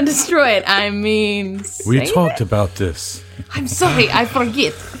mean, gonna destroy it. I mean, We say talked that? about this. I'm sorry, I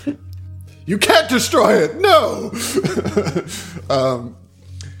forget. You can't destroy it! No!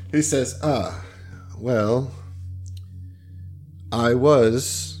 He says, well, I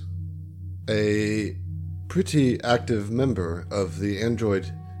was a pretty active member of the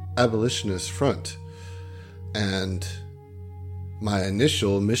Android Abolitionist Front, and my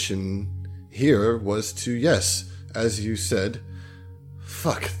initial mission here was to, yes, as you said,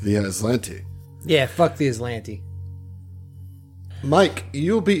 fuck the Aslanti. Yeah, fuck the Aslanti. Mike,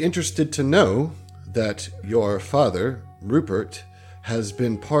 you'll be interested to know that your father, Rupert, has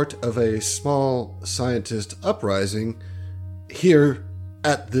been part of a small scientist uprising here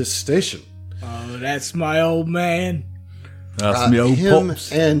at this station. oh, that's my old man. That's me old Him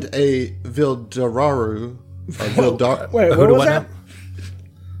pops. and a Vildararu, Wait, Who what do was I that? know?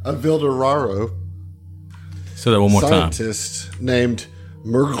 a Vildararo Say that one more time. scientist named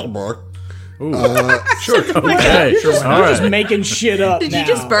Murglebark. Okay, all Just right. making shit up Did now. you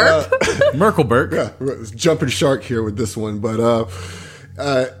just burp? Merkelberg. Yeah, I was jumping shark here with this one, but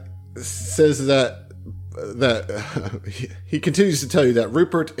says that he continues to tell you that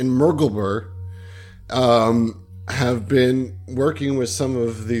Rupert and Murgleberg have been working with some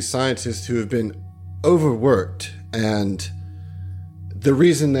of the scientists who have been overworked, and the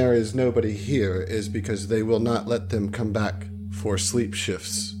reason there is nobody here is because they will not let them come back for sleep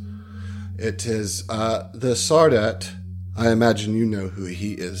shifts. It is the Sardat. I imagine you know who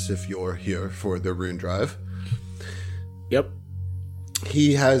he is if you're here for the Rune Drive. Yep.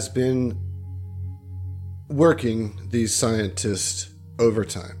 He has been working these scientists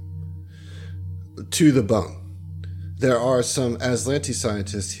overtime to the bone. There are some Aslanti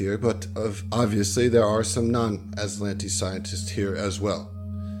scientists here, but obviously there are some non-Aslanti scientists here as well.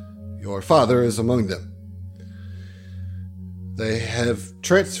 Your father is among them. They have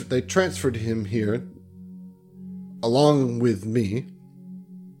transferred him here along with me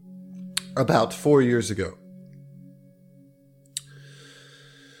about 4 years ago.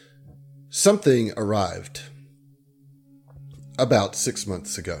 Something arrived about 6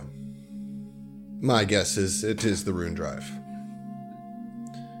 months ago. My guess is it is the Rune Drive.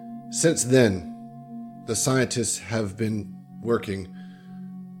 Since then, the scientists have been working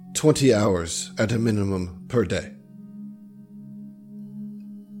 20 hours at a minimum per day.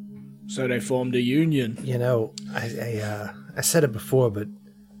 So they formed a union. You know, I said it before, but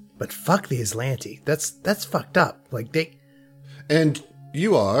fuck the Aslanti. That's fucked up. Like they. And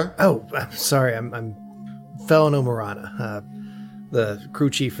you are? Oh, I'm sorry. I'm Felino Morana, the crew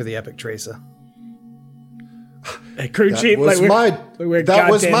chief for the Epic Tracer. A crew That chief, was my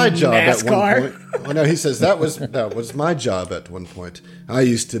goddamn job NASCAR. at one point. Oh no, he says that was my job at one point. I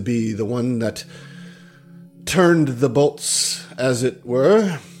used to be the one that turned the bolts, as it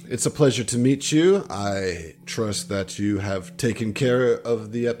were. It's a pleasure to meet you. I trust that you have taken care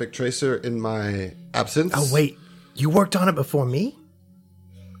of the Epic Tracer in my absence. Oh wait, you worked on it before me?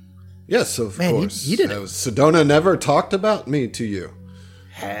 Yes, of course. You did. Sedona never talked about me to you.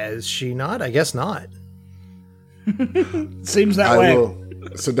 Has she not? I guess not. Seems that way.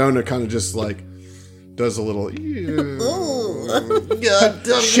 Sedona kind of just like does a little.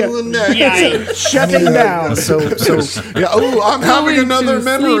 Shutting down. So Yeah. Oh, I'm having another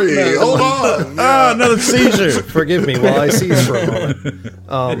memory. Hold on. Another seizure. forgive me while I seize for a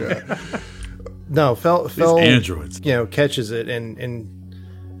moment. No, Fel androids. Catches it and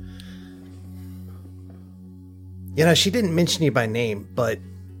she didn't mention you by name, but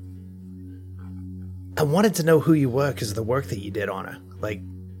I wanted to know who you were because of the work that you did on her. Like,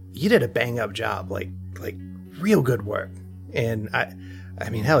 you did a bang-up job, like real good work. And I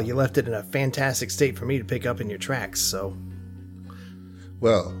mean, hell, you left it in a fantastic state for me to pick up in your tracks, so...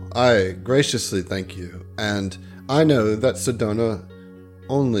 Well, I graciously thank you, and I know that Sedona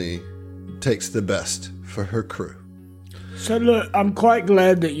only takes the best for her crew. So look, I'm quite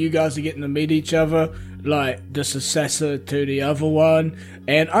glad that you guys are getting to meet each other, like the successor to the other one,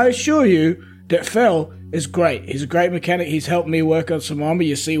 and I assure you that Fel is great. He's a great mechanic. He's helped me work on some armor.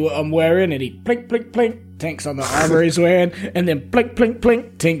 You see what I'm wearing, and he plink, plink, plink, tinks on the armor he's wearing, and then plink, plink,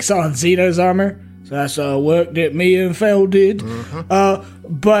 plink, tinks on Xeno's armor. So that's work that me and Fel did.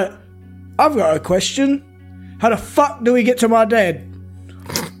 Mm-hmm. But I've got a question. How the fuck do we get to my dad?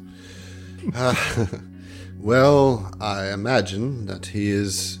 Well, I imagine that he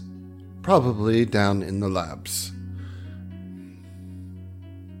is probably down in the labs.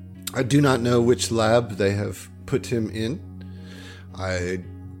 I do not know which lab they have put him in. I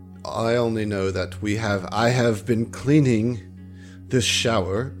only know that I have been cleaning this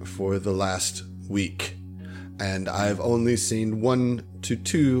shower for the last week, and I've only seen 1 to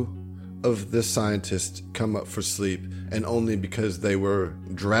 2 of the scientists come up for sleep, and only because they were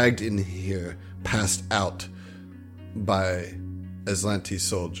dragged in here, passed out by Aslanti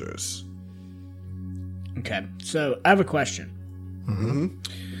soldiers. Okay, so I have a question. Mm-hmm.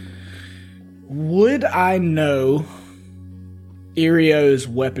 Would I know Irio's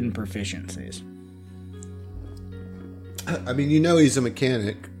weapon proficiencies? I mean, he's a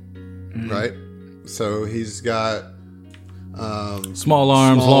mechanic, right? So he's got Small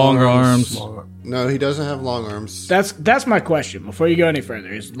arms, long arms. No, he doesn't have long arms. That's my question. Before you go any further,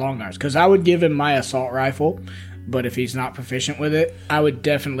 is long arms, because I would give him my assault rifle, but if he's not proficient with it, I would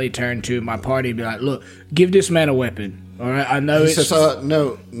definitely turn to my party and be like, "Look, give this man a weapon." All right, I know He it's says,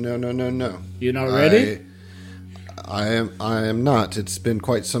 no. You're not ready? I am not. It's been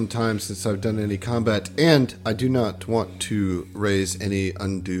quite some time since I've done any combat, and I do not want to raise any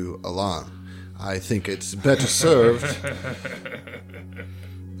undue alarm. I think it's better served.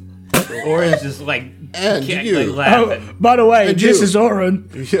 Orin's just like, And you. laughing. Oh, by the way, And this you. is Orin.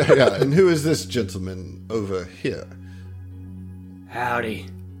 Yeah. And who is this gentleman over here? Howdy,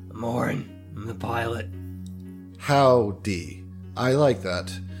 I'm Orin. I'm the pilot. Howdy. I like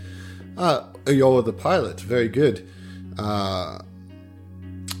that. You're the pilot. Very good.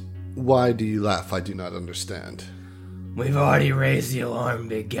 Why do you laugh? I do not understand. We've already raised the alarm,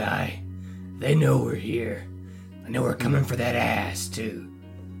 big guy. They know we're here. I know we're coming for that ass, too.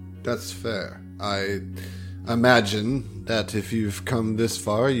 That's fair. I imagine that if you've come this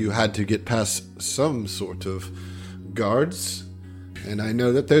far, you had to get past some sort of guards. And I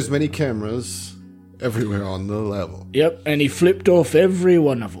know that there's many cameras everywhere on the level. Yep, and he flipped off every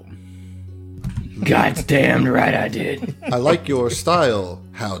one of them. God's damned right I did. I like your style,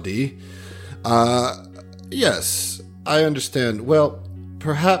 Howdy. Yes, I understand. Well,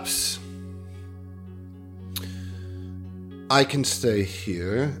 perhaps I can stay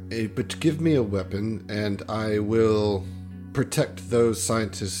here, but give me a weapon, and I will protect those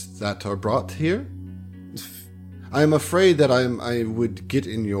scientists that are brought here. I am afraid that I would get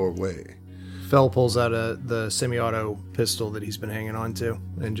in your way. Fell pulls out the semi-auto pistol that he's been hanging on to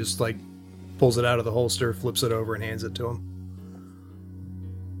and just like pulls it out of the holster, flips it over, and hands it to him.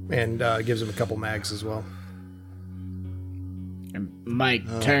 And gives him a couple mags as well. And Mike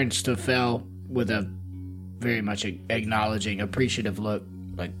turns to Fell with a very much acknowledging, appreciative look.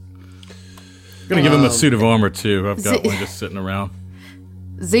 Like, I'm gonna give him a suit of armor too. I've got one just sitting around.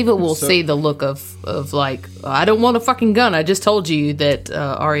 Ziva will see the look of like, I don't want a fucking gun. I just told you that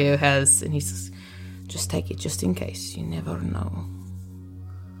Ario has, and he says, just take it just in case. You never know.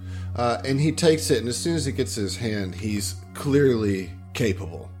 And he takes it, and as soon as it gets in his hand, he's clearly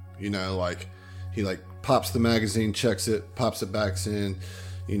capable. You know, like, he, like, pops the magazine, checks it, pops it back in,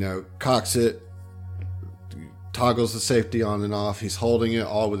 you know, cocks it, toggles the safety on and off. He's holding it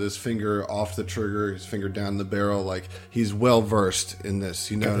all with his finger off the trigger, his finger down the barrel. Like, he's well versed in this.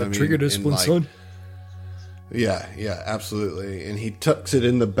 You know what I mean? Trigger discipline, like, son. Yeah, absolutely. And he tucks it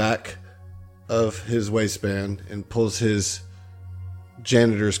in the back of his waistband and pulls his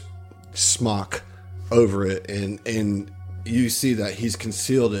janitor's smock over it, and you see that he's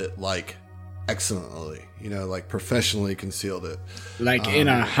concealed it like excellently. You know, like professionally concealed it. Like in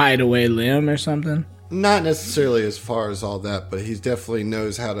a hideaway limb or something? Not necessarily as far as all that, but he definitely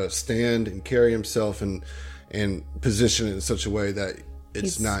knows how to stand and carry himself and position it in such a way that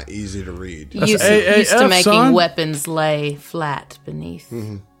it's not easy to read. Used to making weapons lay flat beneath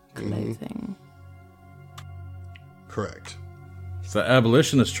clothing. Correct. It's the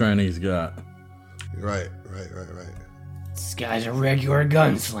abolitionist training he's got. Right. This guy's a regular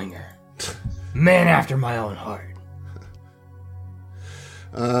gunslinger. Man after my own heart.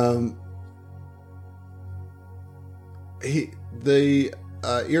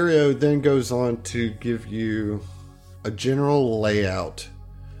 Irio then goes on to give you a general layout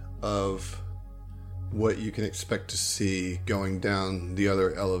of what you can expect to see going down the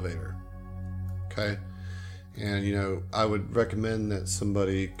other elevator. Okay? And, you know, I would recommend that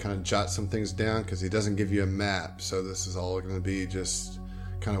somebody kind of jot some things down, because he doesn't give you a map, so this is all going to be just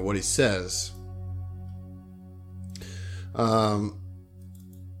kind of what he says.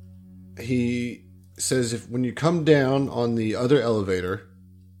 He says when you come down on the other elevator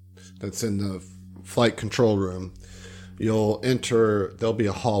that's in the flight control room, there'll be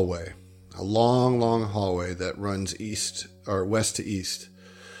a hallway, a long hallway that runs east or west to east,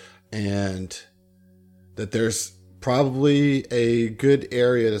 and that there's probably a good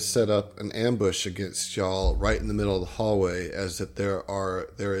area to set up an ambush against y'all right in the middle of the hallway, as that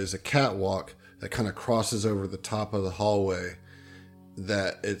there is a catwalk that kind of crosses over the top of the hallway,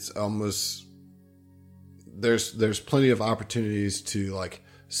 that it's almost there's plenty of opportunities to like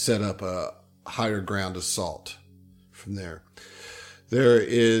set up a higher ground assault from there. There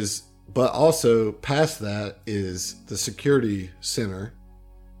is, but also past that is the security center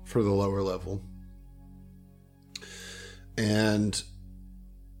for the lower level. And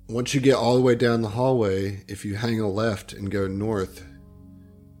once you get all the way down the hallway, if you hang a left and go north,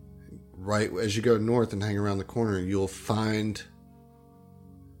 right as you go north and hang around the corner, you'll find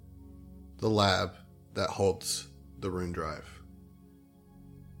the lab that holds the rune drive.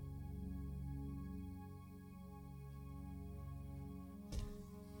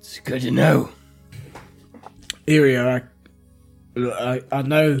 It's good to know. Irio, I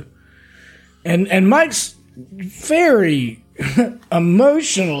know. And Mike's very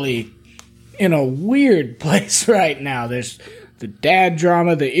emotionally in a weird place right now. There's the dad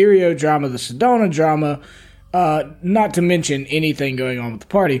drama, the Irio drama, the Sedona drama, not to mention anything going on with the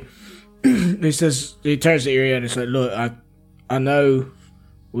party. He turns to Irio and he's like, look, I know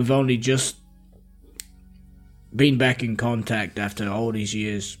we've only just been back in contact after all these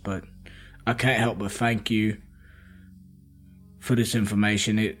years, but I can't help but thank you for this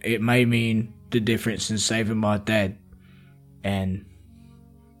information. It may mean the difference in saving my dad and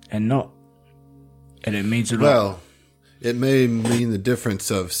not. And it means a lot. Well, it may mean the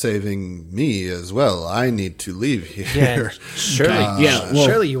difference of saving me as well. I need to leave here. Yeah, surely. Well,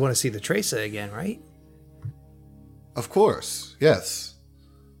 surely you want to see the Tracer again, right? Of course, yes.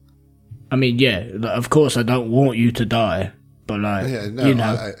 I mean, yeah, of course I don't want you to die, but like, Yeah, no, you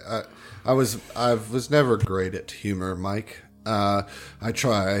know. I was never great at humor, Mike. I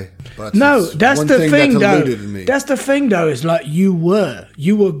try, but No, it's that's one the thing, that though. eluded me. That's the thing, though, is like you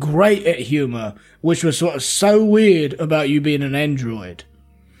were great at humor, which was sort of so weird about you being an android.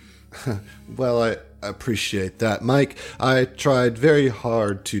 Well, I appreciate that, Mike. I tried very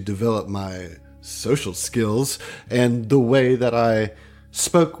hard to develop my social skills and the way that I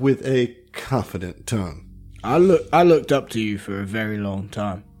spoke with a confident tone. I looked up to you for a very long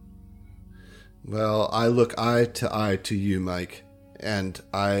time. Well, I look eye to you, Mike, and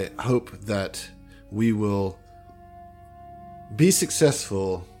I hope that we will be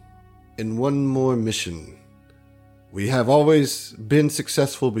successful in one more mission. We have always been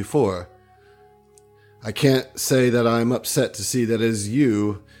successful before. I can't say that I'm upset to see that it is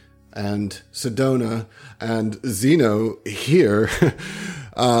you and Sedona and Zeno here.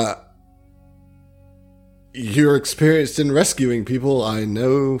 You're experienced in rescuing people, I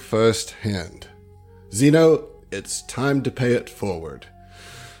know firsthand. Zeno, it's time to pay it forward.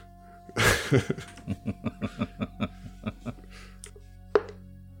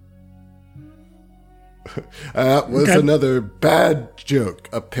 That was another bad joke,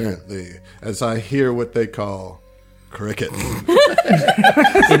 apparently, as I hear what they call cricket. You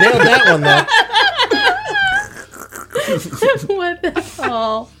nailed that one, though. What the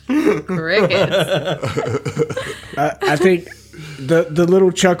hell? Crickets. I think the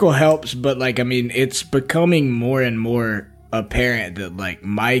little chuckle helps, but like, I mean, it's becoming more and more apparent that like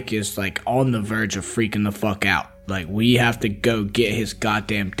Mike is like on the verge of freaking the fuck out. Like, we have to go get his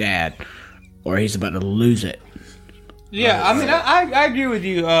goddamn dad, or he's about to lose it. Yeah, I mean, I agree with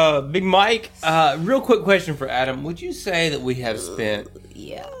you, Big Mike. Real quick question for Adam. Would you say that we have spent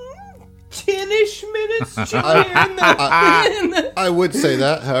 10-ish minutes cheering that? I would say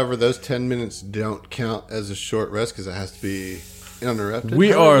that. However, those 10 minutes don't count as a short rest because it has to be uninterrupted.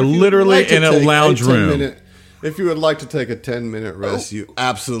 We However, are if you would literally like to in a take lounge room. 10-minute If you would like to take a 10-minute rest, you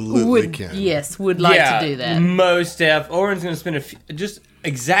absolutely can. Yes, would like to do that. Most Def. Oren's going to spend just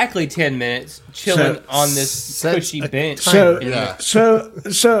exactly 10 minutes chilling on this cushy bench. So, Yeah.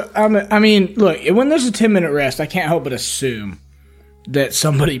 I mean, look, when there's a 10-minute rest, I can't help but assume that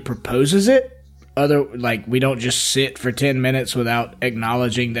somebody proposes it. Like, we don't just sit for 10 minutes without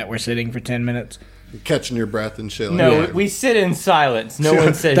acknowledging that we're sitting for 10 minutes. You're catching your breath and shit. No, we sit in silence. No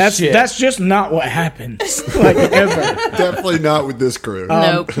one says shit. That's just not what happens, like, ever. Definitely not with this crew.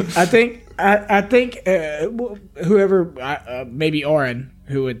 Nope. I think whoever, maybe Oren,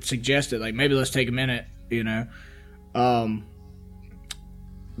 who would suggest it, like, maybe let's take a minute, you know.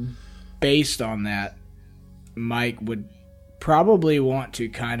 Based on that, Mike would probably want to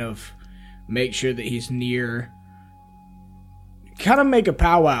kind of make sure that he's near, kind of make a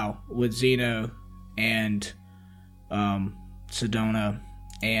powwow with Zeno and Sedona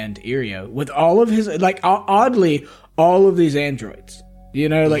and Irio with all of his, like, oddly, all of these androids, you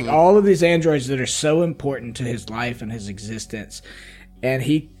know, like all of these androids that are so important to his life and his existence. And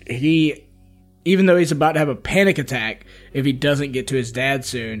he even though he's about to have a panic attack if he doesn't get to his dad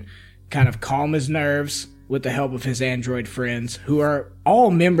soon, kind of calm his nerves with the help of his android friends, who are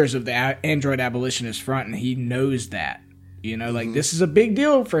all members of the Android Abolitionist Front, and he knows that. You know, like, this is a big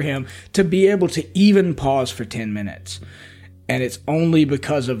deal for him to be able to even pause for 10 minutes. And it's only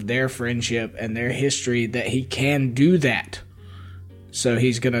because of their friendship and their history that he can do that. So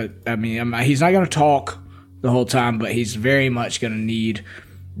he's gonna, he's not gonna talk the whole time, but he's very much gonna need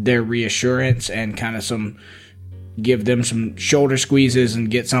their reassurance and kind of give them some shoulder squeezes and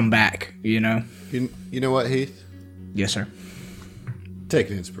get some back, you know? You know what, Heath? Yes, sir.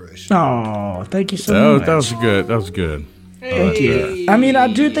 Take an inspiration. Oh, thank you so much. That was good. That was good. Thank you. I mean,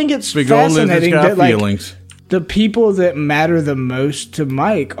 I do think it's Big old Lizard's fascinating got that, like, feelings. the people that matter the most to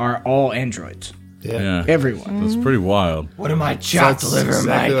Mike are all androids. Yeah. Everyone. That's pretty wild. What am I chopped That's liver,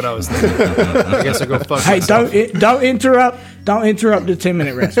 exactly Mike? what I was thinking. I guess I'll go fuck Hey, myself. don't interrupt the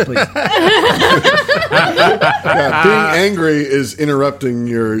 10-minute rest, please. Yeah, being angry is interrupting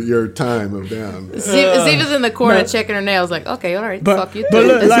your time of down. Ziva's in the corner no. checking her nails, like, okay, all right, But fuck you.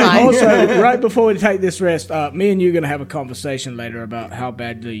 look, That's like, fine. also, right before we take this rest, me and you are going to have a conversation later about how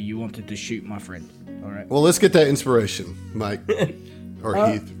badly you wanted to shoot my friend. All right? Well, let's get that inspiration, Mike. Or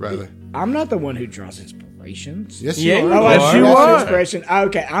Heath, rather. I'm not the one who draws inspirations. Yes, Yeah, you you are. Oh, are. I You draw are. inspiration.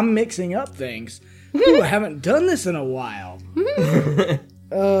 Okay, I'm mixing up things. Ooh, I haven't done this in a while.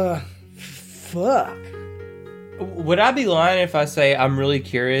 Fuck. Would I be lying if I say I'm really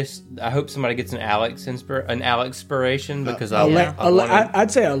curious? I hope somebody gets an Alex inspiration because I want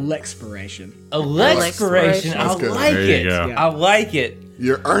I'd say a lexpiration. Alexpiration. I That's good. like There you it. go. I like it.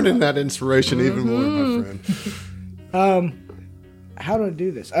 You're earning that inspiration even more, my friend. How do I do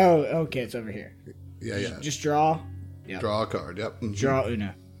this? Oh, okay, it's over here. Yeah. Just draw. Draw a card. Yep. Mhm. Draw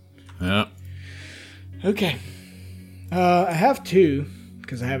Uno. Yeah. Okay. I have two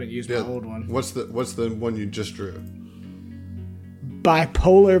because I haven't used my old one. What's the one you just drew?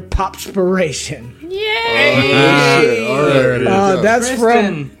 bipolar popspiration. Yay! All right.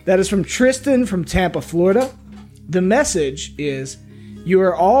 That is from Tristan from Tampa, Florida. The message is, you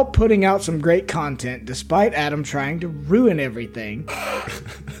are all putting out some great content despite Adam trying to ruin everything.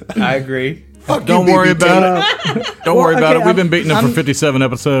 I agree. Don't worry about it. Don't worry about it. We've been beating him for 57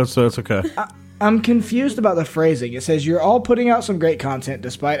 episodes, so it's okay. I'm confused about the phrasing. It says, you're all putting out some great content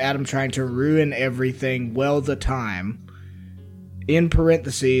despite Adam trying to ruin everything the time. In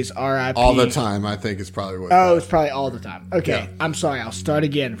parentheses, RIP. All the time, I think, is probably what. Oh, it's probably all the time. Okay, Yeah. I'm sorry. I'll start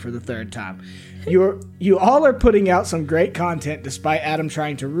again for the third time. You all are putting out some great content despite Adam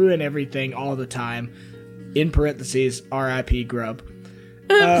trying to ruin everything all the time. In parentheses, RIP Grub.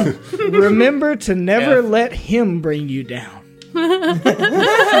 Remember to never let him bring you down.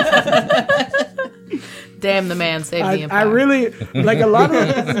 Damn, the man saved the empire. I really like a lot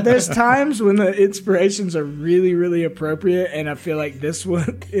of. There's times when the inspirations are really, really appropriate, and I feel like this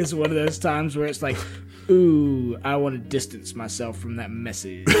one is one of those times where it's like, ooh, I want to distance myself from that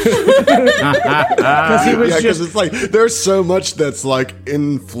message. Because he was Yeah, because just. it's like there's so much that's like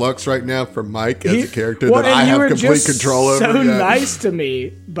in flux right now for Mike as a character Well, that I and you have were complete just control over. So Yeah. nice to me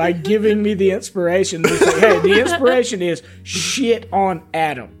by giving me the inspiration. It's like, hey, the inspiration is shit on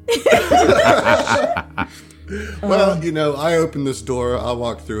Adam. Well, I open this door. I'll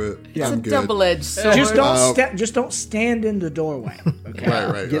walk through it. It's I'm a good. double-edged sword. Just don't stand in the doorway. Okay,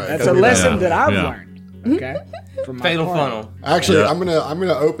 Right. That's a lesson that I've Yeah. learned. Okay, from my Fatal partner. funnel. Actually, Yeah. I'm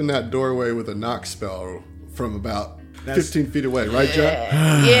gonna open that doorway with a knock spell from about 15 feet away. Right, Jack?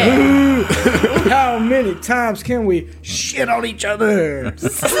 Yeah. How many times can we shit on each other?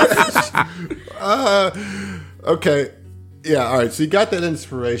 Okay. Yeah, all right. So you got that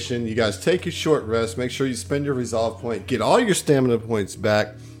inspiration. You guys take your short rest. Make sure you spend your resolve point. Get all your stamina points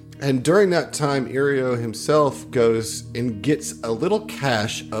back. And during that time, Irio himself goes and gets a little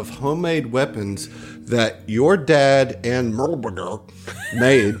cache of homemade weapons that your dad and Merlberger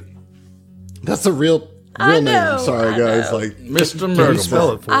made. That's a real name. know, Sorry, I guys. know. Like Mr. Can you spell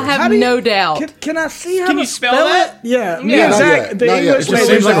Murgle. it for I us? have How do you- no doubt. Can I see how Can to you spell that? Yeah, Not yet. Zach, the Not yet. English It just language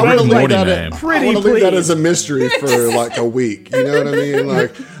seems like a I wanna Rick and leave Morty that name. I Pretty want to leave that please. as a mystery for like a week. You know what I mean?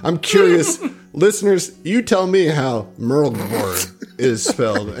 Like, I'm curious. Listeners, you tell me how Merlborg is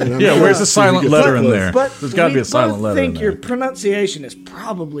spelled. And I'm Yeah, where's the curious if you silent get letter that in close. there? But There's got to be a silent both letter in think your there. pronunciation is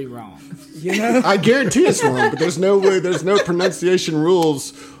probably wrong. You know? I guarantee it's wrong, but there's no way. There's no pronunciation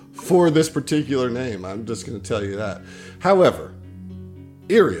rules for this particular name. I'm just going to tell you that. However,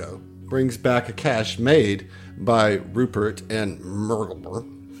 Irio brings back a cache made by Rupert and Mergelber.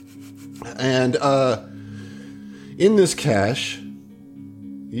 And in this cache,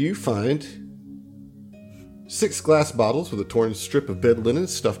 you find 6 glass bottles with a torn strip of bed linen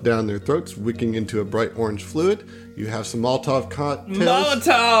stuffed down their throats, wicking into a bright orange fluid. You have some Molotov cocktails.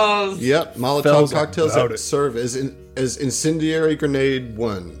 Molotovs! Yep, Molotov Fells cocktails about that it. serve as incendiary grenade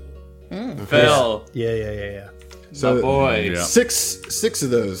 1. Fell. Yeah. So My boy. Yeah. six of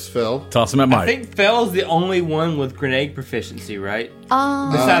those fell. Toss him at I Mike. think Fell's the only one with grenade proficiency, right?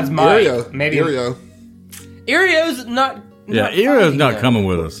 Besides Mike. Irio, Maybe. Irio. Irio's not. Yeah, not Irio's fighting not them. coming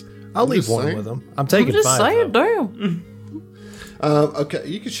with us. I'll leave just one saying. with them. I'm taking Just 5. saying, though. damn. Okay,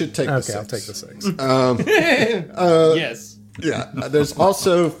 you should take the Okay, 6. I'll take the 6. Yes. Yeah, there's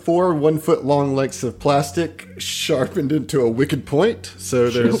also 4 1-foot-long lengths of plastic sharpened into a wicked point. So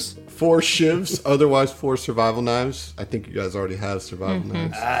there's 4 shivs, otherwise 4 survival knives. I think you guys already have survival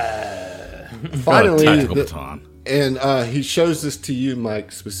knives. Finally, Tactical the- baton. and he shows this to you,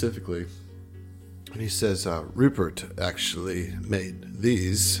 Mike, specifically. And he says, Rupert actually made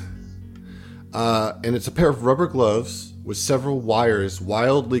these. And it's a pair of rubber gloves with several wires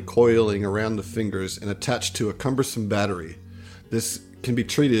wildly coiling around the fingers and attached to a cumbersome battery. This can be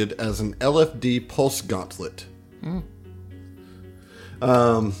treated as an LFD pulse gauntlet. And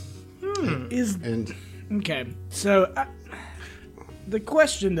Okay, so the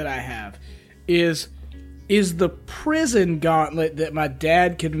question that I have is the prison gauntlet that my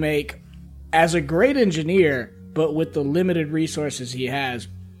dad could make as a great engineer, but with the limited resources he has,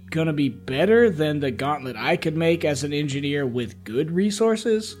 gonna be better than the gauntlet I could make as an engineer with good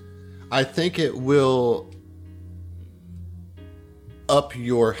resources? I think it will up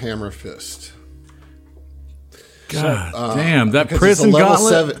your hammer fist. God damn, that Because prison it's a level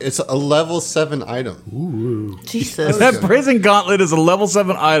gauntlet. 7. It's a level 7 item. Jesus. That prison gauntlet is a level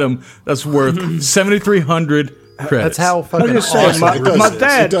 7 item that's worth 7,300 credits. That's how fucking just saying, awesome my- it my is.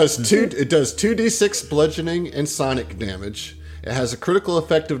 dad- It does 2d6 bludgeoning and sonic damage. It has a critical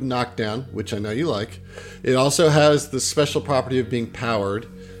effect of knockdown, which I know you like. It also has the special property of being powered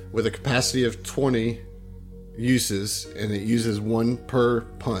with a capacity of 20 uses, and it uses 1 per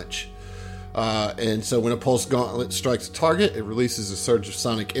punch. And so when a pulse gauntlet strikes a target, it releases a surge of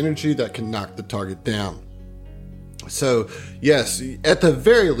sonic energy that can knock the target down. So, yes, at the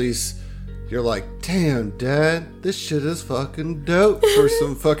very least, you're like, damn, Dad, this shit is fucking dope for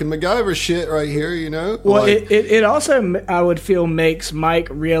some fucking MacGyver shit right here, you know? Well, like, it also, I would feel, makes Mike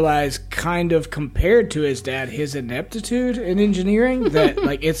realize, kind of compared to his dad, his ineptitude in engineering, that,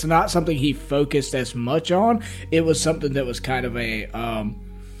 like, it's not something he focused as much on. It was something that was kind of a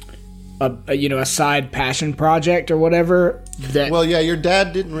side passion project or whatever. Well, yeah, your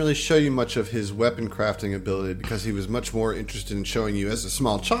dad didn't really show you much of his weapon crafting ability because he was much more interested in showing you, as a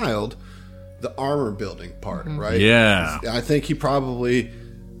small child, the armor building part, right? Yeah. I think he probably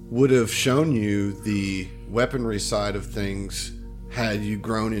would have shown you the weaponry side of things had you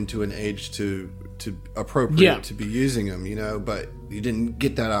grown into an age to appropriate to be using them, you know, but you didn't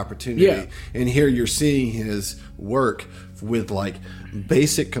get that opportunity. Yeah. And here you're seeing his work with like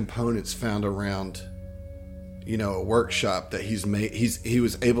basic components found around, you know, a workshop that he's made. He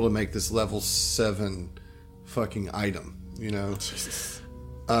was able to make this level 7 fucking item, you know.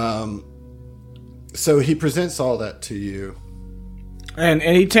 So he presents all that to you. And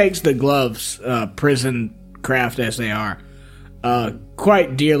he takes the gloves, prison craft as they are,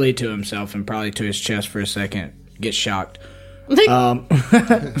 quite dearly to himself and probably to his chest for a second. Gets shocked.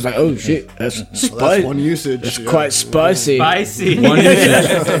 It's like, oh shit, that's spicy. Well, that's one usage. That's quite spicy. Spicy.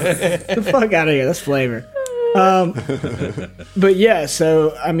 Get the fuck out of here. That's flavor. But yeah,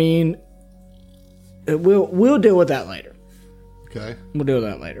 so I mean, we'll deal with that later. Okay. We'll deal with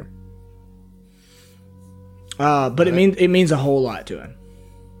that later. But it means a whole lot to him.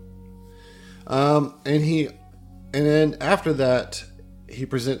 And then after that, he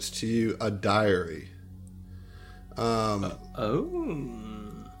presents to you a diary.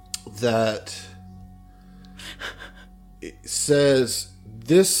 That it says,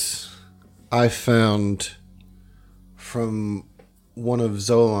 "This I found from one of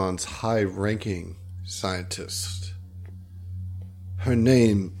Zolan's high-ranking scientists. Her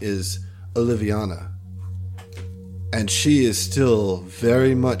name is Oliviana, and she is still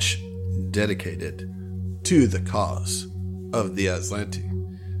very much dedicated to the cause of the Aslanti.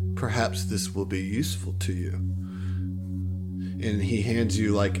 Perhaps this will be useful to you." And he hands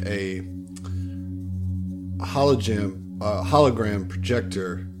you like a hologram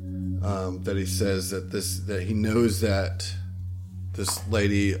projector that he says that he knows that this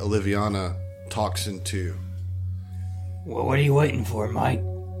lady Oliviana talks into. Well, what are you waiting for, Mike?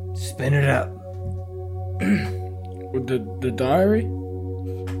 Spin it up. With the diary?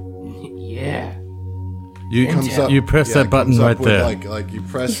 Yeah. You press that button right there. Like you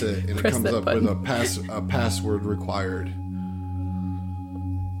press it and it comes up with a password required.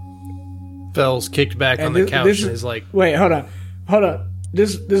 Fell's kicked back on the couch and is like, wait, hold on.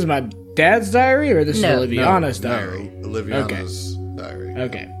 This is my dad's diary, or this is Oliviana's diary? No, Oliviana's diary.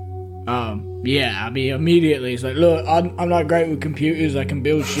 Okay. Yeah, I mean, immediately he's like, look, I'm not great with computers. I can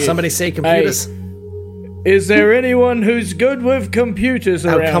build shit. somebody say computers. Hey, is there anyone who's good with computers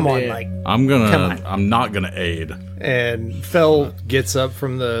around here? Come on, Mike. I'm not gonna aid. And Fell gets up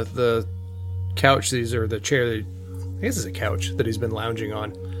from the couch, or the chair that, I guess it's a couch that he's been lounging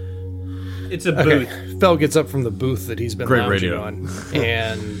on. It's a booth. Fell gets up from the booth that he's been Great lounging radio. on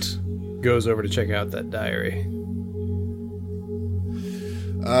and goes over to check out that diary.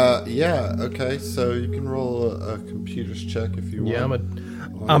 Yeah, okay, so you can roll a computer's check if you want. Yeah, I'm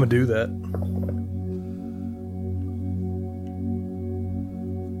gonna do that.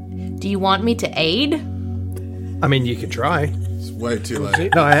 Do you want me to aid? I mean, you can try. It's way too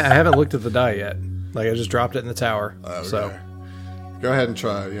late. No, I haven't looked at the die yet. Like, I just dropped it in the tower. Okay. So, go ahead and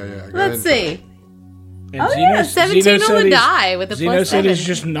try. Yeah. Let's see. And Oh, yeah, 17 on the die with a Zeno plus said 7. he's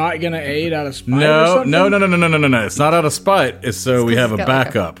just not going to aid out of spite or No. something? It's not out of spite. It's so we have a got like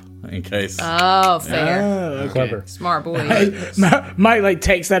a- backup in case. Oh, fair. Oh, okay. clever. Smart boy. Mike like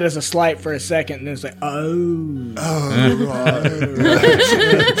takes that as a slight for a second, and then it's like, oh.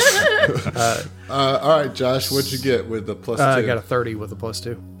 All right, Josh, what'd you get with the plus 2? I got a 30 with a plus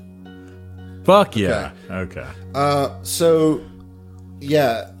 2. Fuck yeah. Okay. So,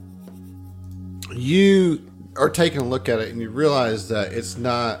 yeah, you are taking a look at it and you realize that it's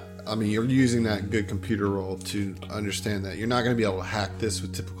not, I mean, you're using that good computer roll to understand that you're not going to be able to hack this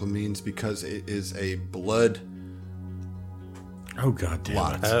with typical means because it is a blood Oh god damn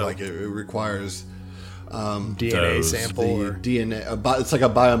lot. it. Like it requires DNA sample. the Or, DNA, it's like a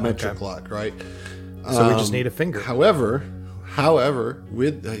biometric lock, right? so we just need a finger. However,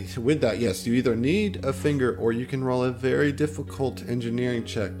 with that, yes, you either need a finger or you can roll a very difficult engineering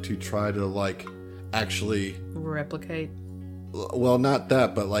check to try to like actually, Replicate. well, not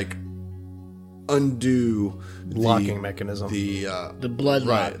that, but like undo Locking mechanism. the blood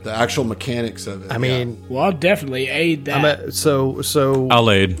right, lock. the actual mechanics of it. I mean, Well, I'll definitely aid that. so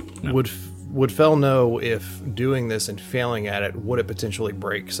I'll aid. No. would Fel know if doing this and failing at it, would it potentially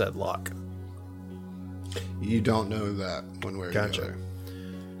break said lock? You don't know that one way or Gotcha.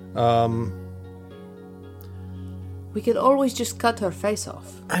 the other. We could always just cut her face off.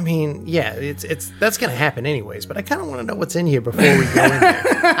 I mean, yeah, it's that's gonna happen anyways. But I kind of want to know what's in here before we go in there.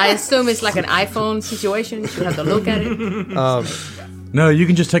 I assume it's like an iPhone situation. You have to look at it. No, you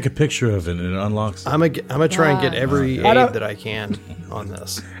can just take a picture of it and it unlocks. I'm gonna try and get every aid don't- that I can on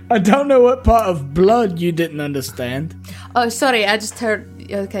this. I don't know what part of blood you didn't understand. Oh, sorry. I just heard.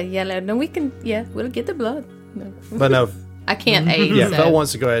 Okay, yeah, no, we can. Yeah, we'll get the blood. No. But no, I can't aid. yeah, so. Fel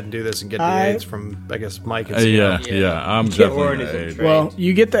wants to go ahead and do this and get the I- aids from, I guess, Mike and Zeno. I'm Orin definitely is gonna aid. trained. Well,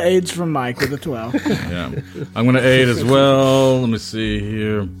 you get the aids from Mike with a 12. Yeah, I'm gonna aid as well. Let me see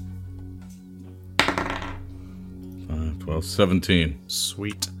here. 5, 12, 17.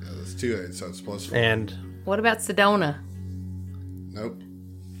 Sweet. Yeah, that's 2 aids, so it's +4. And What about Sedona? Nope.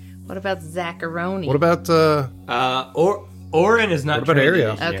 What about Zacharoni? what about Orin is not. What about trained in Aereo?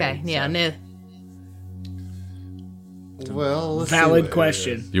 engineering, Okay, yeah, so- no. Well, let's see Valid what it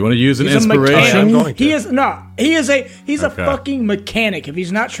question. is. You want to use an He's a inspiration? mechanic. I'm going to. He is no. He's a Okay. fucking mechanic. If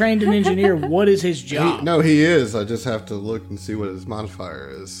he's not trained an engineer, what is his job? No, he is. I just have to look and see what his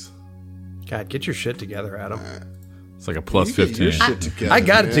modifier is. God, get your shit together, Adam. It's like a plus You get your 15. shit together, I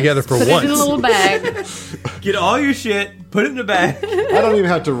got man. it together for Put it in a once. little bag. Get all your shit, put it in the bag. I don't even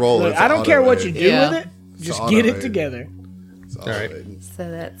have to roll Look, it. I don't care what you do Yeah. with it. Just auto get it aid. together. All right. So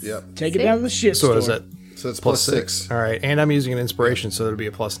that's Yep. Take it down to the shit So store. what is that? So it's Plus +6. All right, and I'm using an inspiration, so it'll be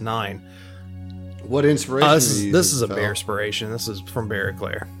a +9. What inspiration? This is a bear inspiration. This is from Bear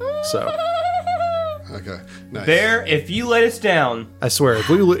Eclair. So Okay. Nice. Bear, if you let us down, I swear, if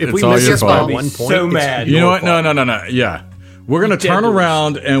we It's miss all this your by fault. 1 I'll point, be so it's mad. You your know what? fault. No. Yeah. We're going to turn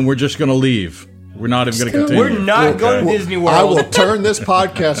around and we're just going to leave. We're not even going to continue. we're not going to Disney World. I will turn this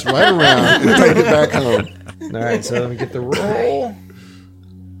podcast right around and take it back home. All right, so let me get the roll.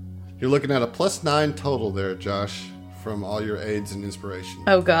 You're looking at a +9 total there, Josh, from all your aids and inspiration.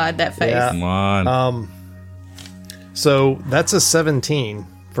 oh god, that face. Yeah. Come on. So that's a 17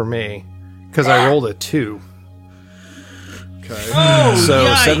 for me because I rolled a 2. Okay. So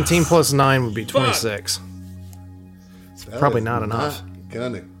yikes. 17 plus 9 would be 26. That probably is not enough.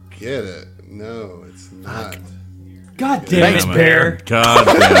 Gonna get it. No, it's not. God damn Thanks, it, Bear. God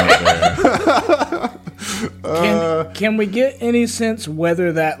damn it, Bear. Can we get any sense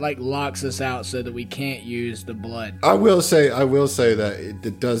whether that like locks us out so that we can't use the blood? I will say that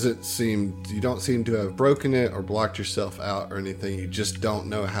it doesn't seem, you don't seem to have broken it or blocked yourself out or anything. You just don't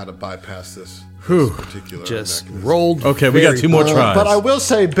know how to bypass this particular Just mechanism. rolled. Okay, we got very 2 more poorly. tries. But I will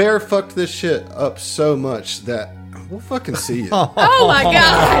say, Bear fucked this shit up so much that we'll fucking see you. Oh my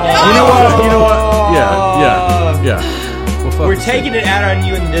god. You know what? Yeah. We're taking it out on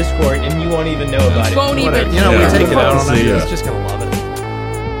you in the Discord, and you won't even know about it. Won't Whatever. even. You know, Yeah. we take it out on See him. ya. He's just going to love it.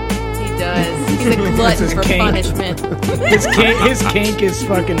 He does. He's a glutton for king. punishment. His kink is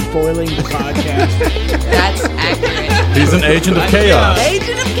fucking foiling the podcast. That's accurate. He's an agent of chaos.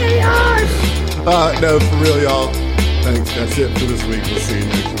 Agent of Chaos. No, for real, y'all. Thanks. That's it for this week. We'll see you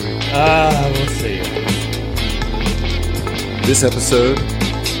next week. We'll see. This episode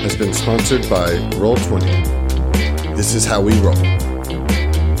has been sponsored by Roll20. This is how we roll.